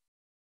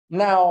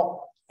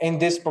 Now, in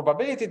this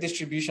probability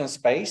distribution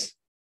space,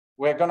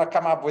 we're going to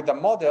come up with a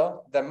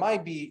model that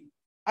might be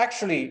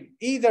actually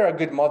either a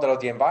good model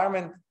of the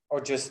environment or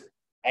just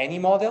any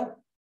model.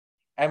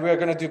 And we're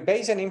going to do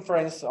Bayesian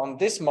inference on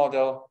this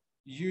model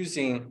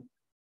using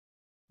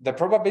the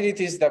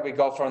probabilities that we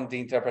got from the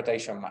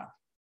interpretation map.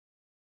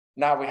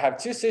 Now we have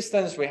two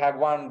systems. We have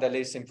one that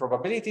lives in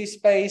probability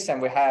space,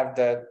 and we have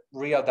the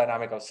real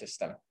dynamical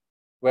system.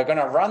 We're going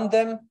to run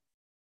them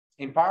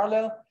in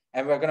parallel,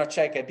 and we're going to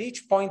check at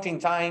each point in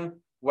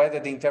time whether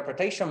the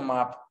interpretation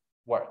map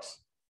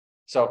works.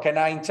 So can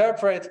I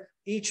interpret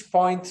each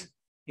point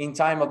in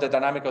time of the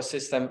dynamical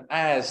system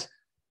as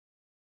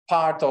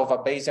part of a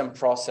Bayesian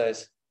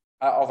process,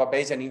 of a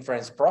Bayesian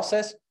inference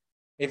process?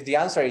 If the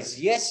answer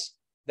is yes,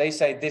 they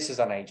say this is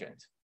an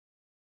agent.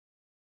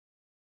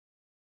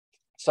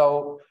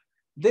 So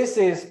this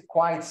is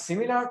quite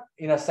similar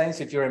in a sense,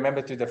 if you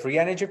remember, to the free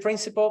energy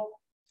principle,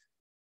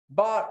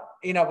 but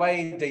in a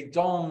way they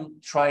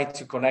don't try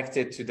to connect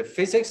it to the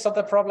physics of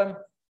the problem.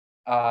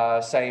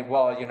 Say,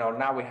 well,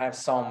 now we have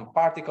some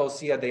particles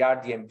here, they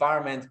are the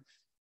environment.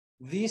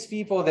 These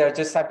people, they're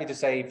just happy to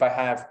say, if I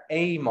have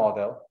a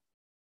model,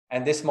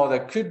 and this model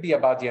could be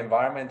about the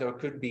environment or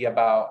could be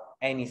about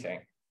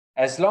anything,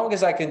 as long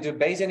as I can do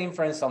Bayesian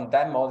inference on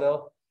that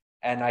model,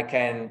 and I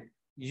can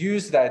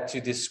use that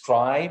to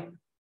describe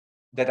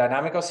the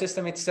dynamical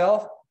system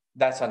itself,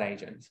 that's an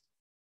agent.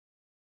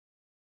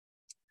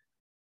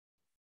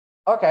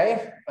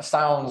 Okay,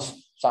 sounds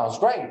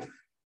great.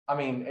 I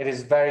mean, it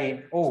is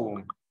very,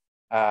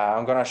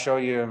 I'm going to show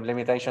you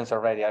limitations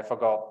already. I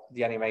forgot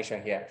the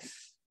animation here.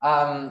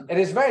 It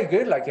is very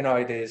good. Like, you know,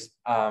 it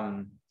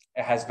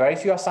has very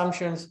few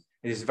assumptions.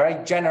 It is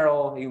very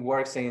general. It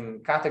works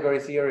in category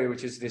theory,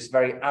 which is this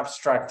very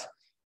abstract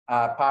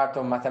part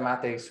of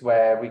mathematics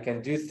where we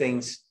can do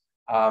things,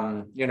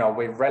 you know,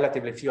 with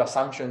relatively few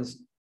assumptions.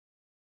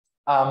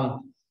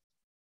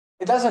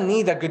 It doesn't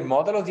need a good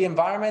model of the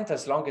environment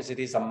as long as it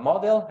is a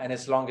model and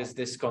as long as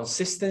this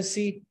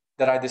consistency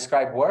that I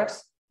described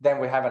works, then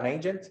we have an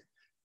agent.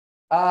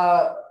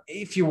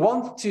 If you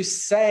want to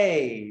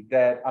say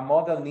that a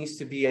model needs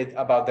to be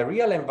about the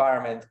real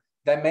environment,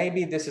 then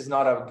maybe this is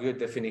not a good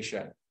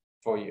definition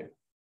for you.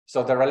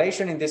 So the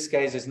relation in this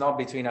case is not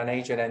between an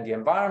agent and the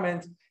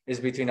environment, it's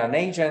between an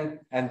agent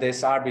and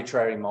this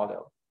arbitrary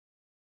model.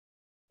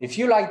 If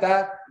you like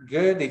that,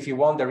 good. If you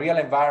want the real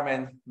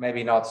environment,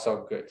 maybe not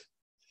so good.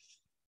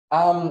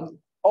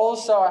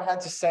 Also, I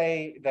had to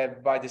say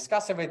that by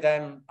discussing with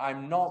them,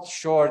 I'm not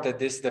sure that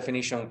this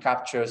definition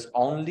captures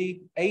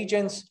only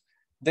agents.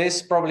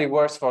 This probably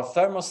works for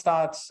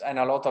thermostats and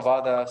a lot of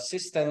other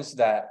systems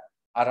that,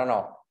 I don't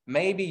know,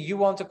 maybe you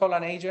want to call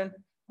an agent,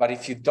 but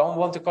if you don't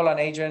want to call an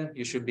agent,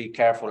 you should be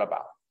careful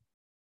about.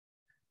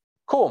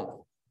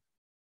 Cool.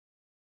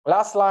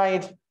 Last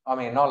slide, I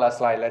mean, not last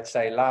slide, let's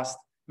say last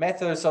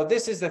method. So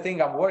this is the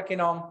thing I'm working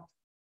on.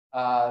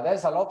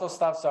 There's a lot of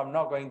stuff, so I'm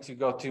not going to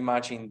go too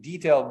much in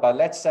detail, but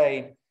let's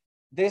say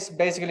this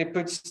basically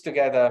puts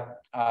together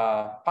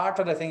part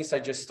of the things I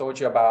just told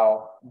you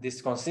about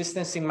this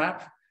consistency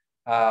map,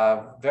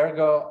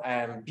 Virgo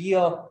and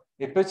Beal.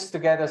 It puts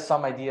together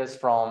some ideas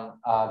from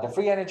the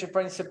free energy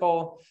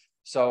principle.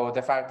 So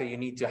the fact that you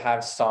need to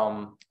have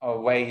some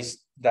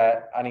ways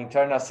that an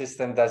internal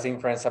system does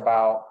inference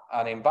about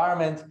an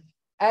environment,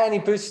 and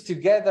it puts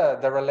together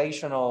the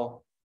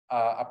relational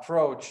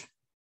approach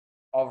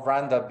of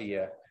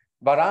Randall-Beer.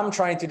 But I'm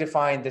trying to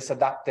define this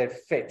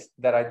adaptive fit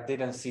that I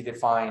didn't see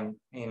defined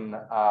in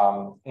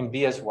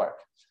Beer's work.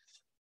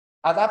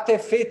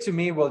 Adaptive fit to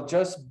me will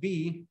just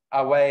be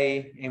a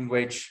way in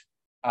which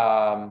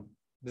a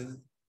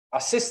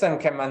system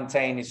can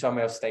maintain its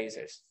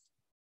homeostasis,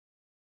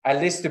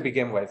 at least to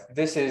begin with.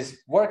 This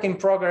is work in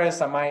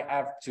progress. I might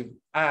have to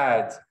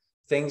add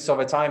things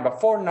over time, but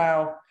for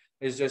now,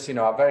 it's just, you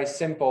know, a very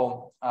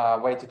simple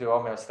way to do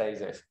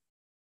homeostasis.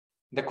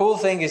 The cool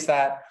thing is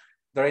that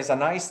there is a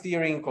nice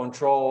theory in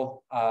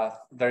control.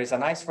 There is a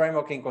nice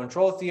framework in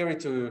control theory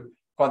to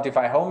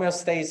quantify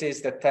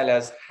homeostasis that tell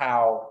us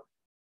how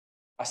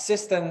a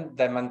system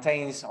that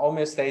maintains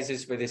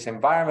homeostasis with its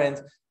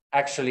environment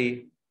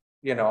actually,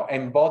 you know,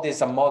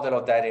 embodies a model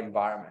of that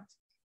environment.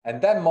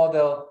 And that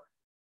model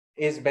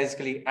is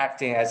basically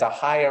acting as a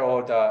higher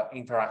order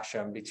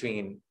interaction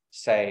between,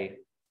 say,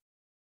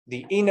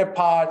 the inner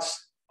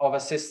parts of a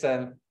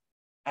system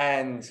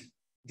and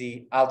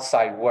the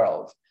outside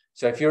world.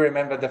 So if you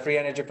remember the free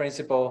energy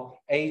principle,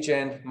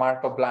 agent,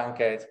 Markov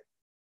blanket,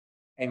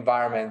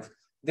 environment,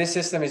 this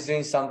system is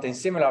doing something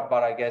similar,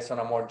 but I guess on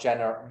a more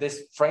general,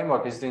 this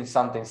framework is doing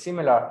something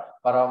similar,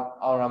 but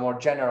on a more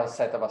general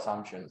set of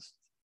assumptions.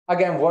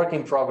 Again, work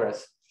in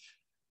progress.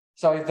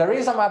 So if there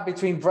is a map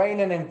between brain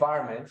and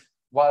environment,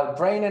 while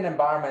brain and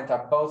environment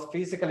are both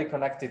physically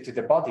connected to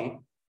the body,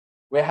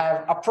 we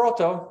have a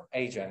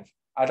proto-agent.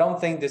 I don't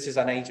think this is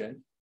an agent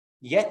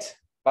yet,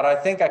 but I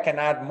think I can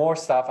add more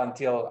stuff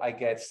until I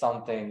get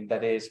something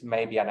that is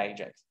maybe an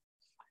agent.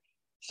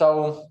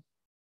 So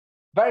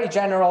very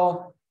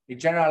general, it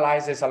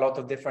generalizes a lot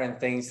of different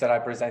things that I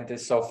presented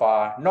so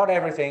far. Not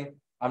everything.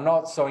 I'm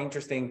not so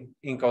interested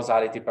in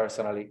causality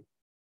personally.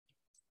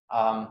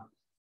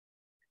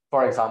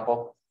 For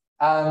example,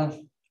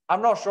 I'm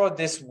not sure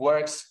this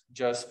works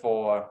just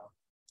for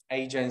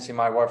agents. It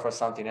might work for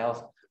something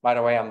else. By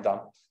the way, I'm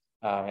done.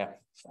 Yeah,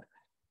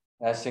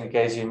 that's in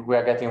case we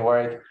are getting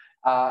worried.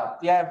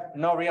 Yeah,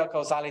 no real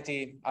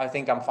causality. I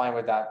think I'm fine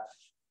with that.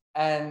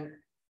 And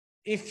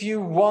if you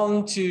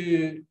want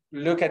to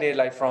look at it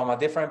like from a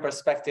different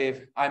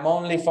perspective, I'm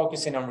only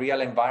focusing on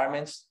real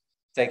environments,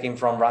 taking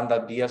from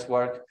Randall-Beer's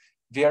work.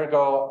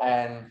 Virgo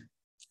and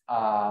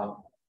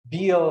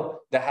Beal,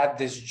 that had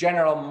this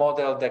general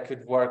model that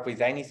could work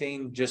with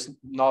anything, just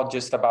not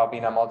just about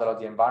being a model of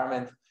the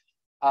environment.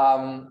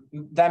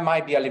 That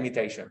might be a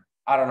limitation.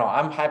 I don't know.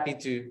 I'm happy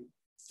to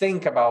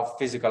think about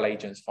physical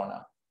agents for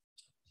now.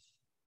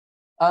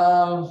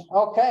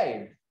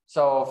 Okay,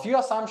 so a few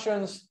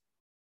assumptions.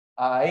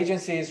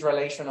 Agency is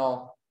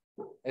relational.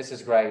 This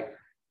is great.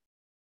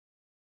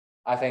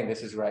 I think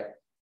this is great.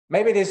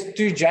 Maybe it is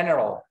too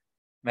general.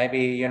 Maybe,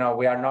 you know,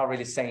 we are not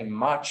really saying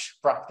much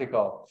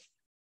practical.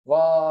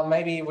 Well,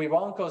 maybe we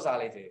want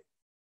causality.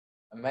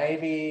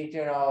 Maybe,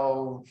 you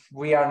know,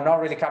 we are not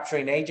really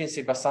capturing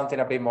agency, but something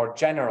a bit more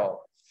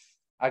general.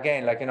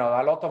 Again, like, you know,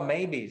 a lot of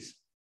maybes.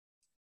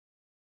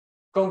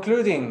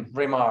 Concluding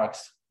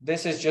remarks.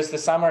 This is just a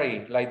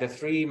summary, like the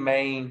three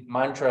main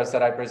mantras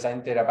that I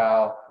presented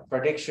about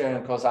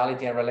prediction,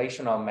 causality, and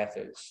relational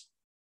methods.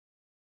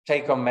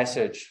 Take home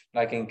message,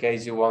 like in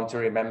case you want to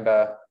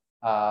remember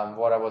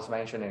what I was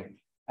mentioning.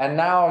 And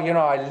now, you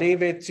know, I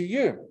leave it to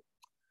you.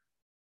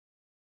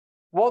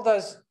 what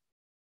does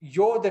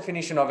your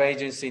definition of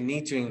agency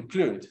need to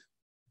include?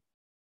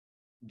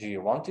 Do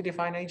you want to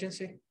define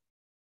agency?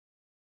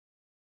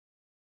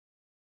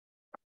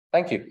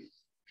 Thank you.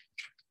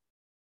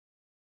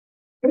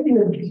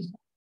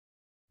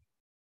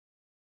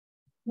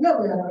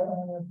 Now we have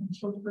a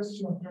short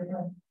question.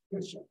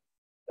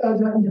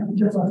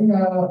 Just one thing.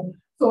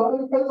 So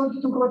I want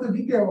to talk about the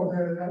detail of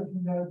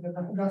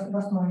the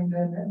last one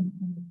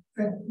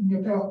in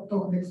your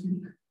talk next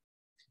week.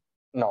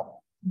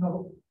 No.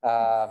 No.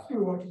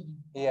 Still working.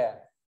 Yeah.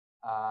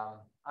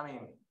 I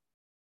mean,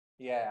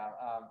 yeah.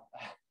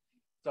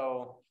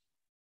 So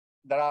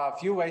there are a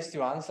few ways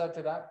to answer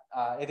to that.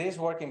 It is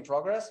work in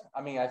progress.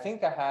 I mean, I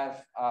think I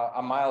have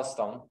a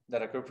milestone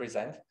that I could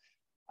present.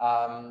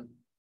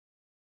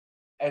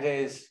 It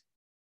is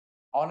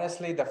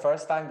honestly the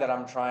first time that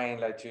I'm trying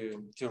like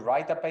to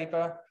write a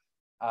paper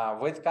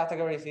with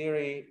category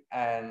theory,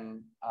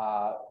 and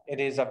it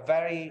is a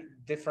very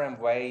different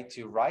way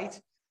to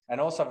write and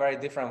also a very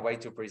different way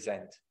to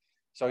present.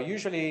 So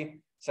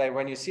usually, say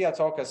when you see a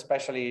talk,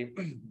 especially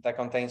that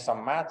contains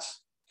some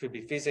maths, could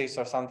be physics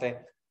or something,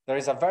 there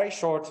is a very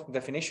short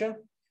definition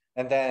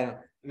and then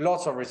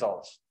lots of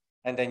results.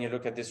 And then you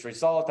look at this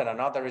result and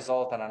another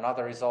result and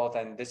another result,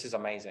 and this is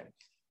amazing.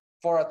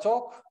 For a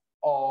talk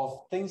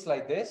of things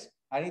like this,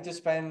 I need to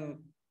spend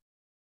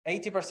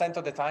 80%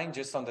 of the time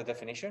just on the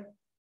definition,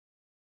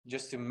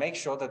 just to make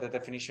sure that the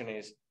definition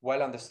is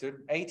well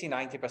understood, 80,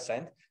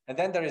 90%. And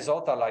then the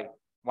results are like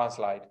one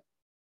slide.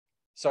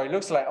 So it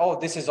looks like, oh,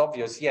 this is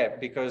obvious. Yeah,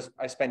 because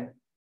I spent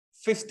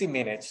 50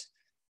 minutes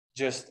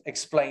just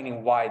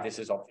explaining why this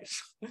is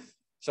obvious.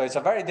 So it's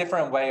a very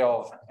different way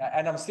of,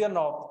 and I'm still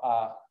not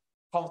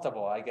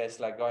comfortable, I guess,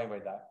 like going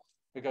with that.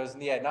 Because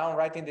yeah, now I'm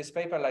writing this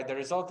paper, like the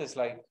result is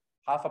like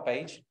half a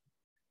page.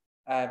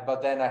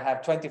 But then I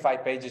have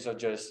 25 pages of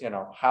just,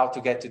 how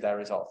to get to that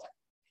result.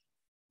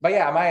 But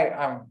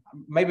yeah,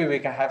 maybe we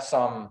can have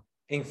some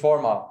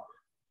informal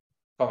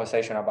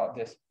conversation about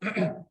this.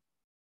 Okay.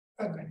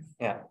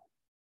 Yeah.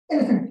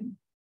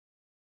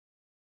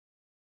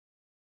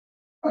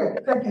 Okay,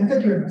 thank you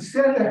very much.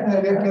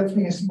 Let's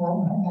finish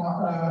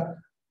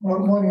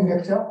morning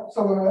lecture.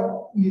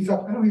 So this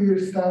afternoon we will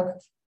start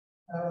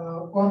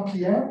 1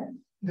 p.m.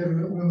 the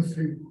room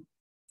 3.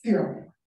 See you.